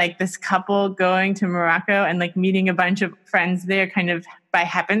 And this couple going to Morocco and meeting a bunch of friends there kind of by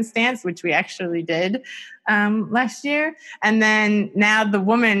happenstance, which we actually did last year. And then now the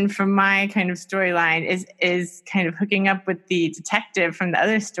woman from my kind of storyline is kind of hooking up with the detective from the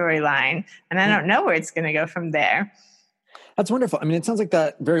other storyline. And I don't know where it's going to go from there. That's wonderful. I mean, it sounds like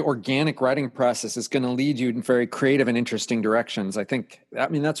that very organic writing process is going to lead you in very creative and interesting directions.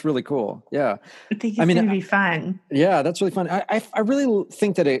 That's really cool. Yeah. I think it's going to be fun. Yeah, that's really fun. I really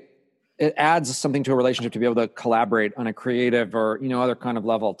think that it adds something to a relationship to be able to collaborate on a creative or, other kind of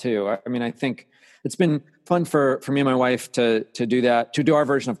level too. I think it's been fun for me and my wife to do that, to do our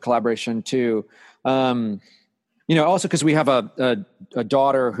version of collaboration too. Also because we have a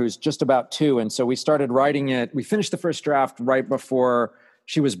daughter who's just about 2. And so we started writing it. We finished the first draft right before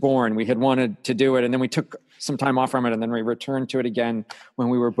she was born. We had wanted to do it, and then we took some time off from it, and then we returned to it again when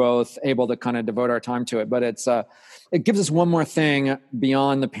we were both able to kind of devote our time to it. But it gives us one more thing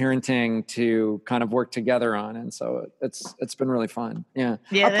beyond the parenting to kind of work together on. And so it's been really fun. Yeah.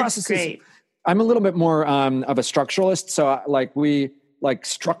 Yeah, that's great. I'm a little bit more of a structuralist. So we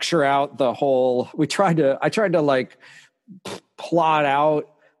structure out the whole, I tried to plot out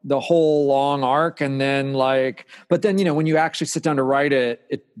the whole long arc, and then but then, when you actually sit down to write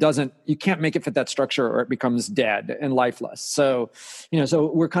it, you can't make it fit that structure, or it becomes dead and lifeless. So,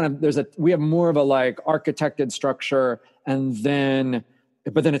 so we're kind of, we have more of a architected structure, and then,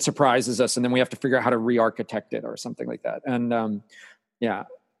 but then it surprises us, and then we have to figure out how to re-architect it or something like that. And,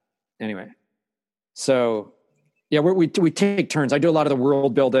 anyway, so yeah, we take turns. I do a lot of the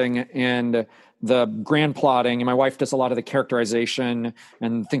world building and the grand plotting, and my wife does a lot of the characterization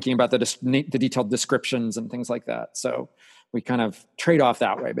and thinking about the detailed descriptions and things like that. So we kind of trade off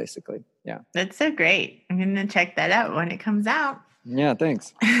that way, basically. Yeah. That's so great. I'm going to check that out when it comes out. Yeah,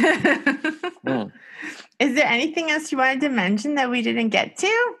 thanks. Yeah. Is there anything else you wanted to mention that we didn't get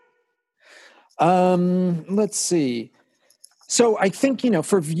to? Let's see. So I think,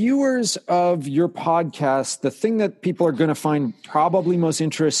 for viewers of your podcast, the thing that people are going to find probably most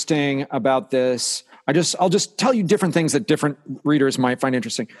interesting about this, I'll just tell you different things that different readers might find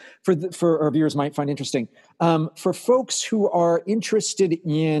interesting, for our viewers might find interesting. For folks who are interested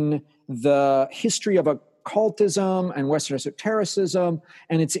in the history of occultism and Western esotericism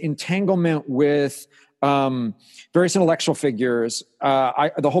and its entanglement with various intellectual figures,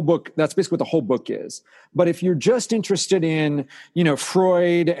 the whole book, that's basically what the whole book is. But if you're just interested in,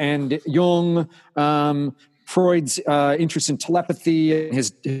 Freud and Jung, Freud's interest in telepathy, and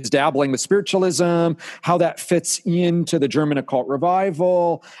his dabbling with spiritualism, how that fits into the German occult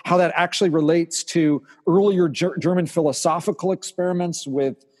revival, how that actually relates to earlier German philosophical experiments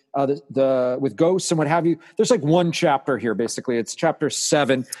with with ghosts and what have you. There's like one chapter here, basically. It's chapter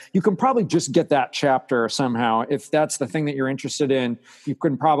 7. You can probably just get that chapter somehow. If that's the thing that you're interested in, you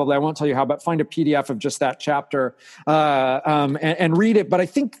can probably, I won't tell you how, but find a PDF of just that chapter and read it. But I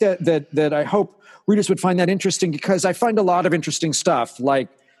think that I hope readers would find that interesting, because I find a lot of interesting stuff. Like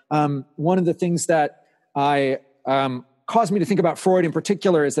one of the things that caused me to think about Freud in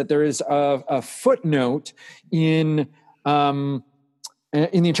particular is that there is a footnote in the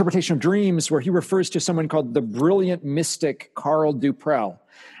interpretation of dreams where he refers to someone called the brilliant mystic Karl Duprel.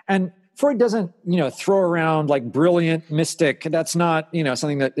 And Freud doesn't, throw around like brilliant mystic. That's not,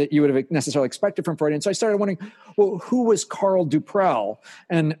 something that you would have necessarily expected from Freud. And so I started wondering, well, who was Karl Duprel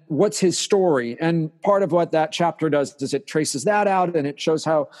and what's his story? And part of what that chapter does is it traces that out, and it shows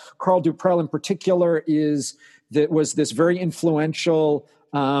how Karl Duprel in particular was this very influential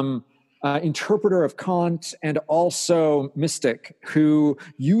interpreter of Kant and also mystic, who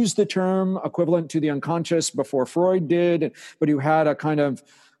used the term equivalent to the unconscious before Freud did, but who had a kind of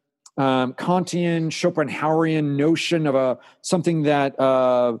Kantian, Schopenhauerian notion of something that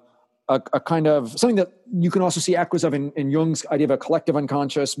you can also see echoes of in Jung's idea of a collective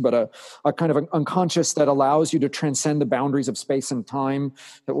unconscious, but a kind of an unconscious that allows you to transcend the boundaries of space and time.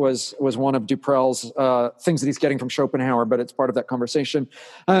 That was one of Duprel's things that he's getting from Schopenhauer, but it's part of that conversation.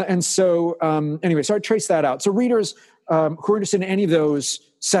 So I traced that out. So readers who are interested in any of those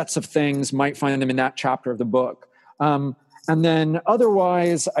sets of things might find them in that chapter of the book. And then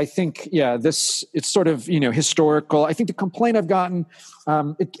otherwise, I think, it's sort of, historical. I think the complaint I've gotten,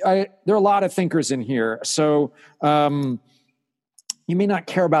 there are a lot of thinkers in here. So you may not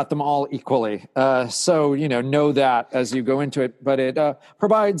care about them all equally. Know that as you go into it. But it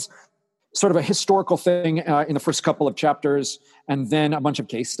provides sort of a historical thing in the first couple of chapters, and then a bunch of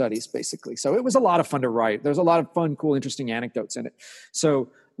case studies, basically. So it was a lot of fun to write. There's a lot of fun, cool, interesting anecdotes in it. So,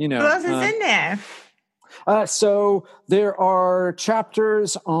 Who else is in there? So there are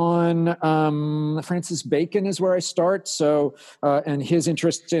chapters on Francis Bacon is where I start. So and his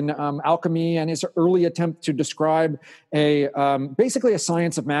interest in alchemy and his early attempt to describe basically a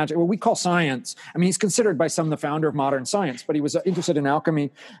science of magic, what we call science. I mean, he's considered by some the founder of modern science, but he was interested in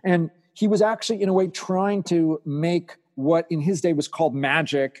alchemy, and he was actually in a way trying to make what in his day was called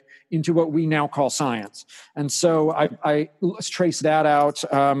magic into what we now call science. And so let's trace that out.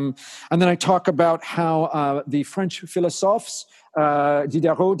 And then I talk about how the French philosophes,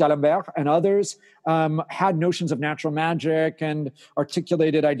 Diderot, D'Alembert, and others had notions of natural magic and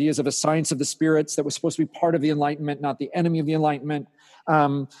articulated ideas of a science of the spirits that was supposed to be part of the Enlightenment, not the enemy of the Enlightenment.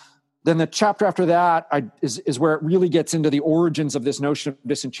 Then the chapter after that is where it really gets into the origins of this notion of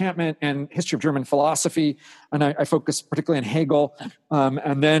disenchantment and history of German philosophy. And I focus particularly on Hegel,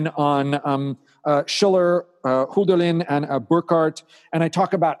 and then on Schiller, Hölderlin, and Burckhardt. And I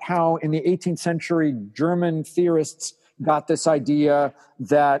talk about how in the 18th century, German theorists got this idea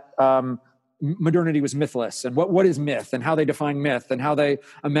that modernity was mythless, and what is myth, and how they define myth, and how they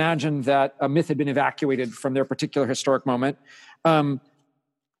imagined that a myth had been evacuated from their particular historic moment.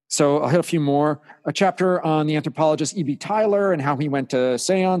 So I'll hit a few more. A chapter on the anthropologist E.B. Tylor and how he went to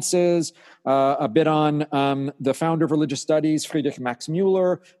seances. A bit on the founder of religious studies, Friedrich Max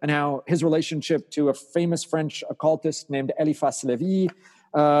Müller, and how his relationship to a famous French occultist named Eliphas Lévy.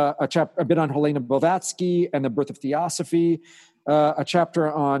 A bit on Helena Blavatsky and the birth of theosophy. A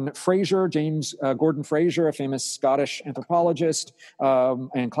chapter on Fraser, James Gordon Fraser, a famous Scottish anthropologist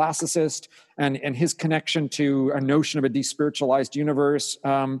and classicist, and his connection to a notion of a despiritualized universe.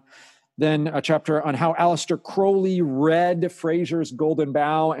 Then a chapter on how Aleister Crowley read Fraser's Golden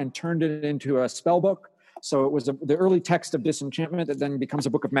Bough and turned it into a spell book. So it was the early text of disenchantment that then becomes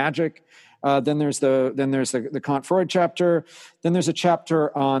a book of magic. Then there's the Kant Freud chapter. Then there's a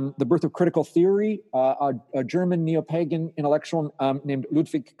chapter on the birth of critical theory, a German neo-pagan intellectual named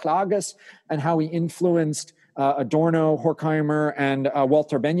Ludwig Klages, and how he influenced Adorno, Horkheimer, and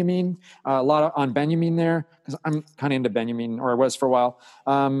Walter Benjamin. A lot on Benjamin there, because I'm kind of into Benjamin, or I was for a while.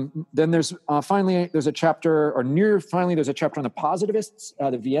 Then there's there's a chapter on the positivists,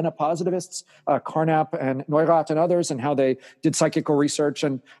 the Vienna positivists, Carnap and Neurath and others, and how they did psychical research,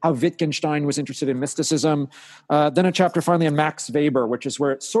 and how Wittgenstein was interested in mysticism. Then a chapter finally on Max Weber, which is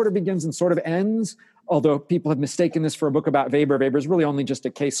where it sort of begins and sort of ends. Although people have mistaken this for a book about Weber. Weber is really only just a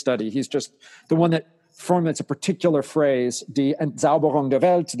case study. He's just the one that formulates a particular phrase, die Entzauberung der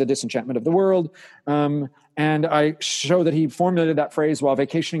Welt, the disenchantment of the world. And I show that he formulated that phrase while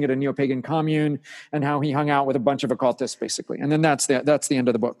vacationing at a neo-pagan commune, and how he hung out with a bunch of occultists, basically. And then that's the end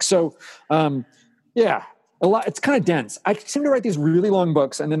of the book. So, a lot. It's kind of dense. I seem to write these really long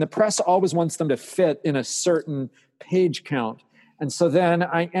books, and then the press always wants them to fit in a certain page count. And so then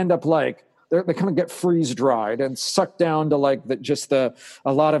I end up like, they kind of get freeze dried and sucked down to like a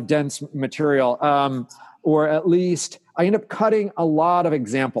lot of dense material. Or at least I end up cutting a lot of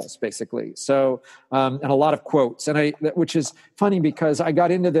examples, basically. So, and a lot of quotes, which is funny because I got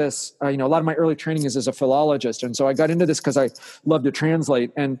into this. A lot of my early training is as a philologist, and so I got into this because I love to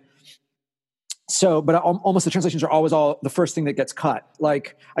translate. And so, but almost the translations are always all the first thing that gets cut.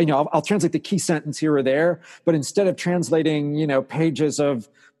 Like, I'll translate the key sentence here or there, but instead of translating, pages of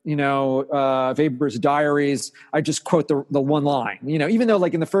Weber's diaries, I just quote the one line, even though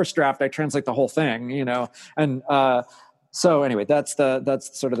like in the first draft, I translate the whole thing, and so anyway, that's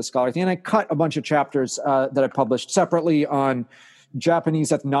sort of the scholarly thing. And I cut a bunch of chapters that I published separately on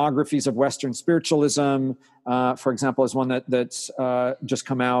Japanese ethnographies of Western spiritualism, for example, is one that's just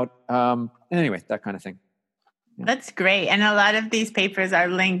come out. Anyway, that kind of thing. That's great. And a lot of these papers are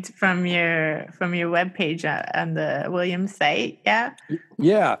linked from your webpage on the Williams site. Yeah.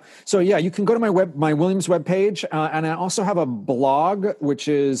 Yeah. So yeah, you can go to my Williams webpage. And I also have a blog, which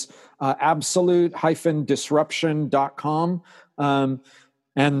is absolute-disruption.com.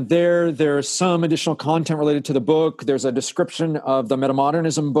 And there's some additional content related to the book. There's a description of the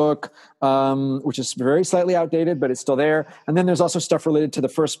metamodernism book, which is very slightly outdated, but it's still there. And then there's also stuff related to the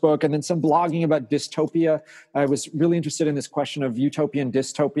first book, and then some blogging about dystopia. I was really interested in this question of utopia and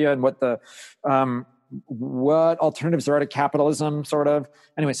dystopia and what alternatives there are to capitalism, sort of.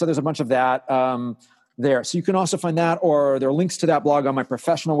 Anyway, so there's a bunch of that there. So you can also find that, or there are links to that blog on my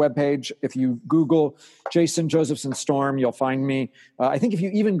professional webpage. If you Google Jason Josephson Storm, you'll find me. I think if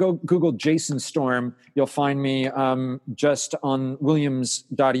you even go Google Jason Storm, you'll find me just on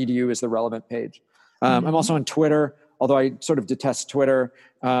williams.edu is the relevant page. I'm also on Twitter, although I sort of detest Twitter.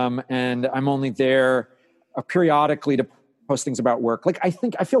 And I'm only there periodically to post things about work. Like, I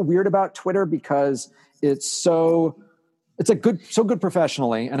feel weird about Twitter because it's so good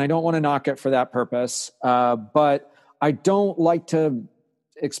professionally, and I don't want to knock it for that purpose. But I don't like to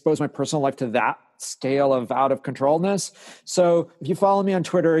expose my personal life to that scale of out of controlness. So if you follow me on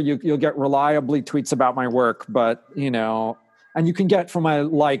Twitter, you'll get reliably tweets about my work, but and you can get from my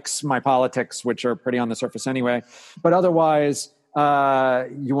likes, my politics, which are pretty on the surface anyway. But otherwise, I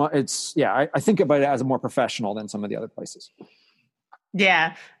think about it as a more professional than some of the other places.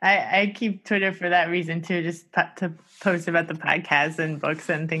 Yeah, I keep Twitter for that reason too, just to post about the podcasts and books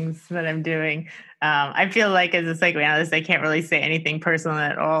and things that I'm doing. I feel like as a psychoanalyst, I can't really say anything personal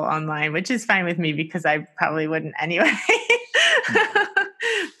at all online, which is fine with me because I probably wouldn't anyway.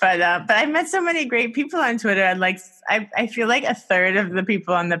 But I've met so many great people on Twitter. I feel like a third of the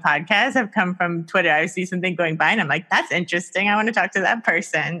people on the podcast have come from Twitter. I see something going by and I'm like, that's interesting. I want to talk to that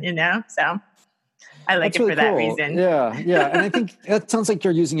person, so. I like it for that reason. Yeah. And I think that sounds like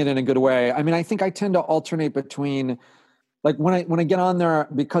you're using it in a good way. I mean, I think I tend to alternate between, like when I get on there,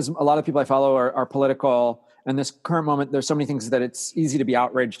 because a lot of people I follow are political, and this current moment, there's so many things that it's easy to be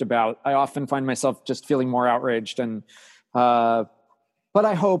outraged about. I often find myself just feeling more outraged. And, but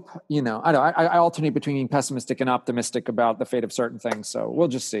I hope, I alternate between being pessimistic and optimistic about the fate of certain things. So we'll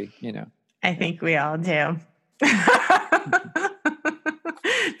just see, I think we all do.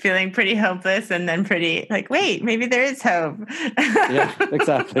 Feeling pretty hopeless and then pretty like, wait, maybe there is hope. Yeah,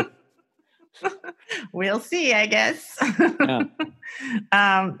 exactly. We'll see, I guess. Yeah.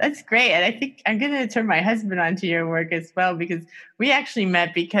 That's great. And I think I'm going to turn my husband onto your work as well, because we actually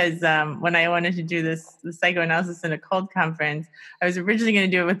met because when I wanted to do the psychoanalysis in a cold conference, I was originally going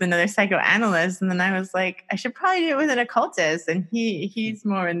to do it with another psychoanalyst. And then I was like, I should probably do it with an occultist. And he's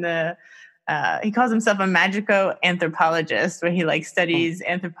more in the he calls himself a magico-anthropologist, where he studies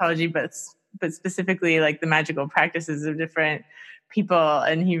anthropology, but specifically the magical practices of different people.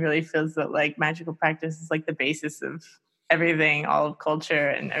 And he really feels that magical practice is the basis of everything, all of culture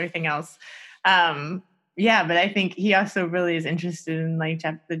and everything else. But I think he also really is interested in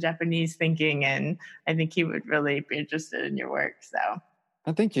the Japanese thinking, and I think he would really be interested in your work. So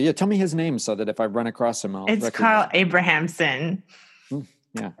thank you. Yeah, tell me his name so that if I run across him, it's Carl Abrahamson.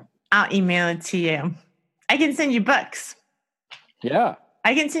 Yeah. I'll email it to you. I can send you books. Yeah.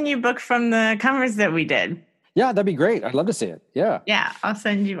 I can send you a book from the conference that we did. Yeah, that'd be great. I'd love to see it. Yeah. Yeah, I'll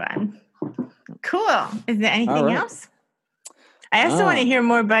send you one. Cool. Is there anything else? I also want to hear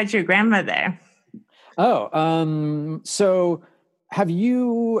more about your grandmother. So have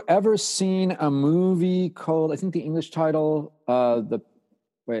you ever seen a movie called, I think the English title, The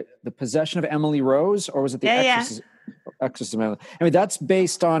Possession of Emily Rose, or was it The Exorcism? Exorcism. I mean, that's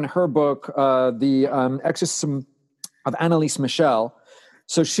based on her book, The Exorcism of Anneliese Michel.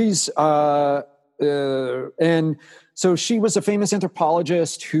 So she's and so she was a famous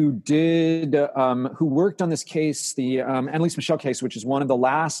anthropologist who worked on this case, the Anneliese Michel case, which is one of the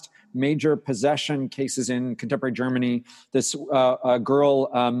last major possession cases in contemporary Germany. This girl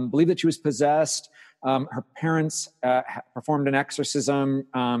believed that she was possessed. Her parents performed an exorcism,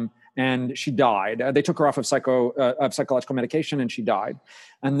 and she died. They took her off of psychological medication, and she died.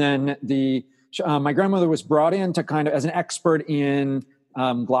 And then my grandmother was brought in to kind of as an expert in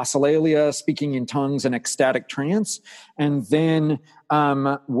glossolalia, speaking in tongues, and ecstatic trance, and then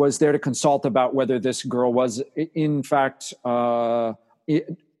was there to consult about whether this girl was in fact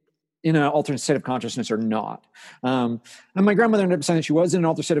in an alternate state of consciousness or not. And my grandmother ended up saying that she was in an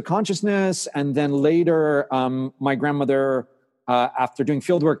alternate state of consciousness. And then later, my grandmother, after doing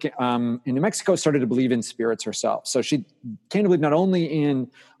field work in New Mexico, started to believe in spirits herself. So she came to believe not only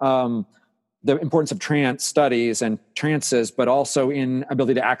in the importance of trance studies and trances, but also in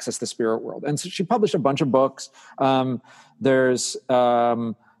ability to access the spirit world. And so she published a bunch of books. But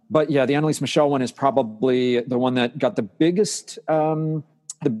yeah, the Anneliese Michel one is probably the one that got the biggest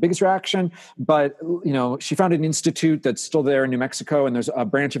reaction. But, she founded an institute that's still there in New Mexico, and there's a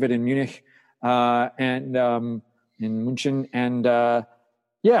branch of it in Munich and in München. And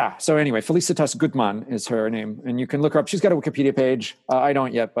so anyway, Felicitas Gutmann is her name. And you can look her up. She's got a Wikipedia page. I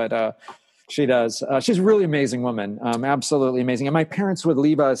don't yet, but she does. She's a really amazing woman, absolutely amazing. And my parents would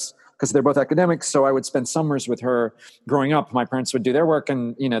leave us, because they're both academics, so I would spend summers with her growing up. My parents would do their work,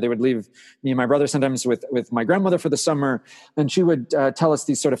 and they would leave me and my brother sometimes with my grandmother for the summer, and she would tell us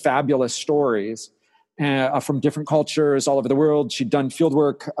these sort of fabulous stories from different cultures all over the world. She'd done field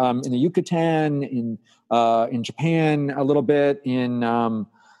work in the Yucatan, in Japan a little bit, in a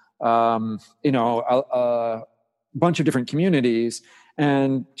bunch of different communities,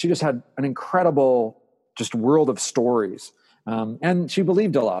 and she just had an incredible just world of stories. And she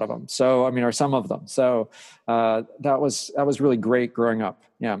believed a lot of them. So, or some of them. So, that was really great growing up.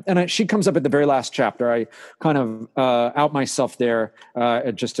 Yeah. And she comes up at the very last chapter. I kind of, out myself there,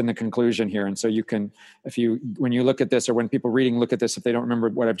 just in the conclusion here. And so you can, when you look at this, or when people reading look at this, if they don't remember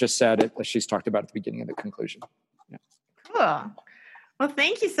what I've just said, she's talked about at the beginning of the conclusion. Yeah. Cool. Well,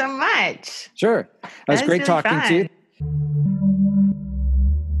 thank you so much. Sure. It was great really talking to you.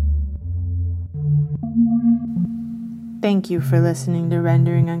 Thank you for listening to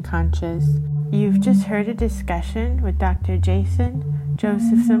Rendering Unconscious. You've just heard a discussion with Dr. Jason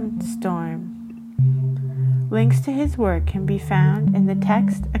Josephson Storm. Links to his work can be found in the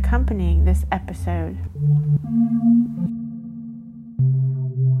text accompanying this episode.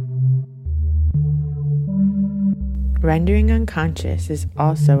 Rendering Unconscious is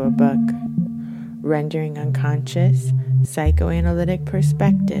also a book. Rendering Unconscious, Psychoanalytic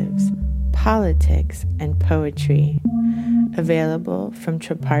Perspectives, Politics, and Poetry. Available from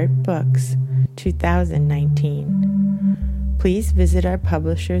Trapart Books, 2019. Please visit our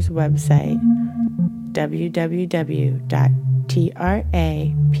publisher's website,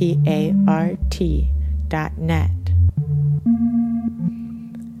 www.trapart.net.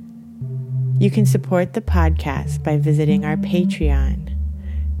 You can support the podcast by visiting our Patreon,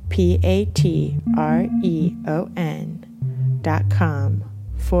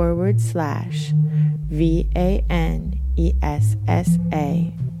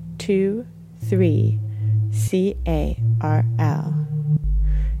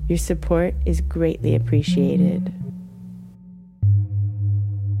 Your support is greatly appreciated.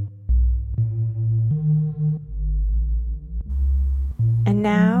 And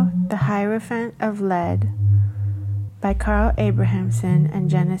now, The Hierophant of Lead by Carl Abrahamson and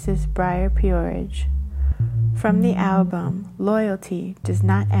Genesis Breyer Peorage. From the album Loyalty Does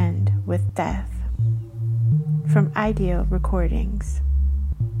Not End with Death. From Ideal Recordings.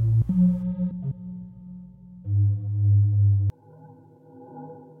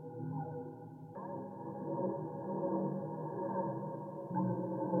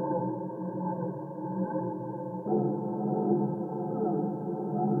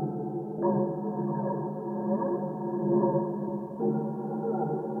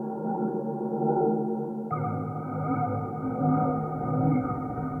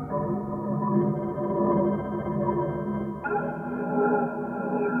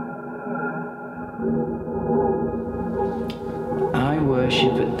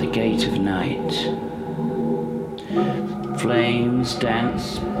 Worship at the gate of night. Flames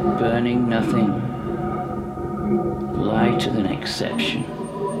dance, burning nothing. Light of an exception.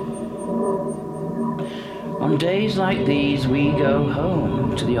 On days like these we go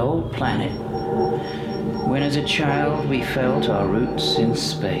home to the old planet, when as a child we felt our roots in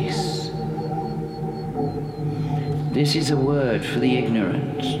space. This is a word for the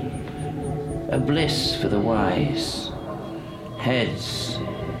ignorant, a bliss for the wise. Heads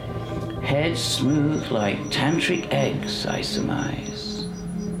smooth like tantric eggs, I surmise.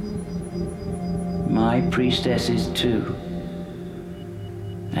 My priestesses too,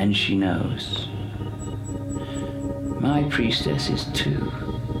 and she knows. My priestesses too,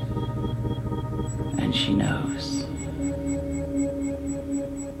 and she knows.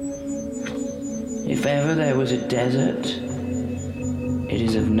 If ever there was a desert, it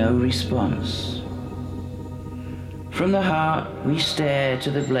is of no response. From the heart we stare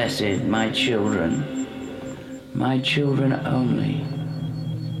to the blessed, my children only.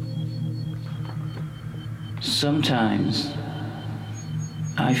 Sometimes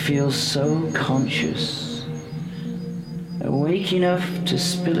I feel so conscious, awake enough to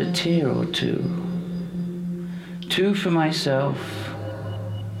spill a tear or two. Two for myself,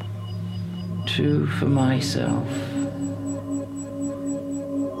 two for myself,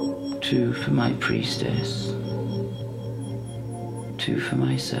 two for my priestess, two for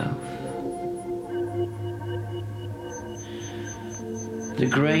myself. The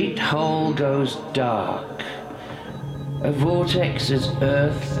great whole goes dark, a vortex as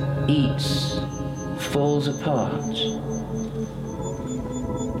earth eats, falls apart.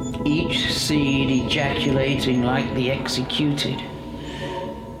 Each seed ejaculating like the executed,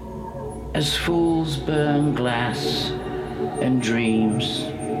 as fools burn glass and dreams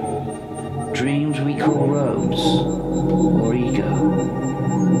we call robes or ego.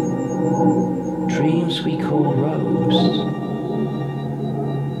 Dreams we call robes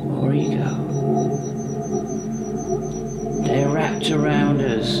or ego. They're wrapped around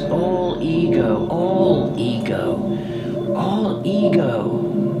us, all ego, all ego, all ego.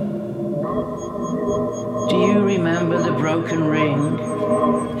 Do you remember the broken ring,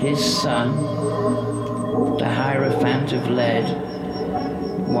 his son, the Hierophant of lead,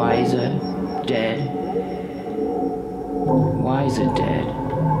 wiser, dead, wiser dead,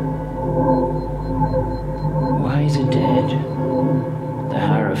 wiser dead, the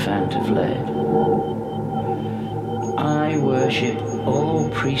Hierophant of lead. I worship all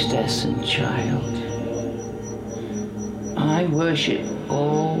priestess and child. I worship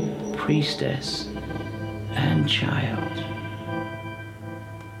all priestess and child.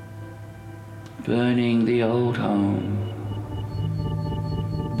 Burning the old home,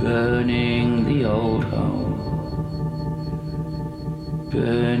 burning the old home,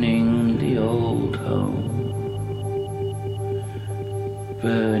 burning the old home,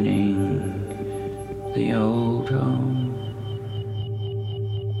 burning the old home.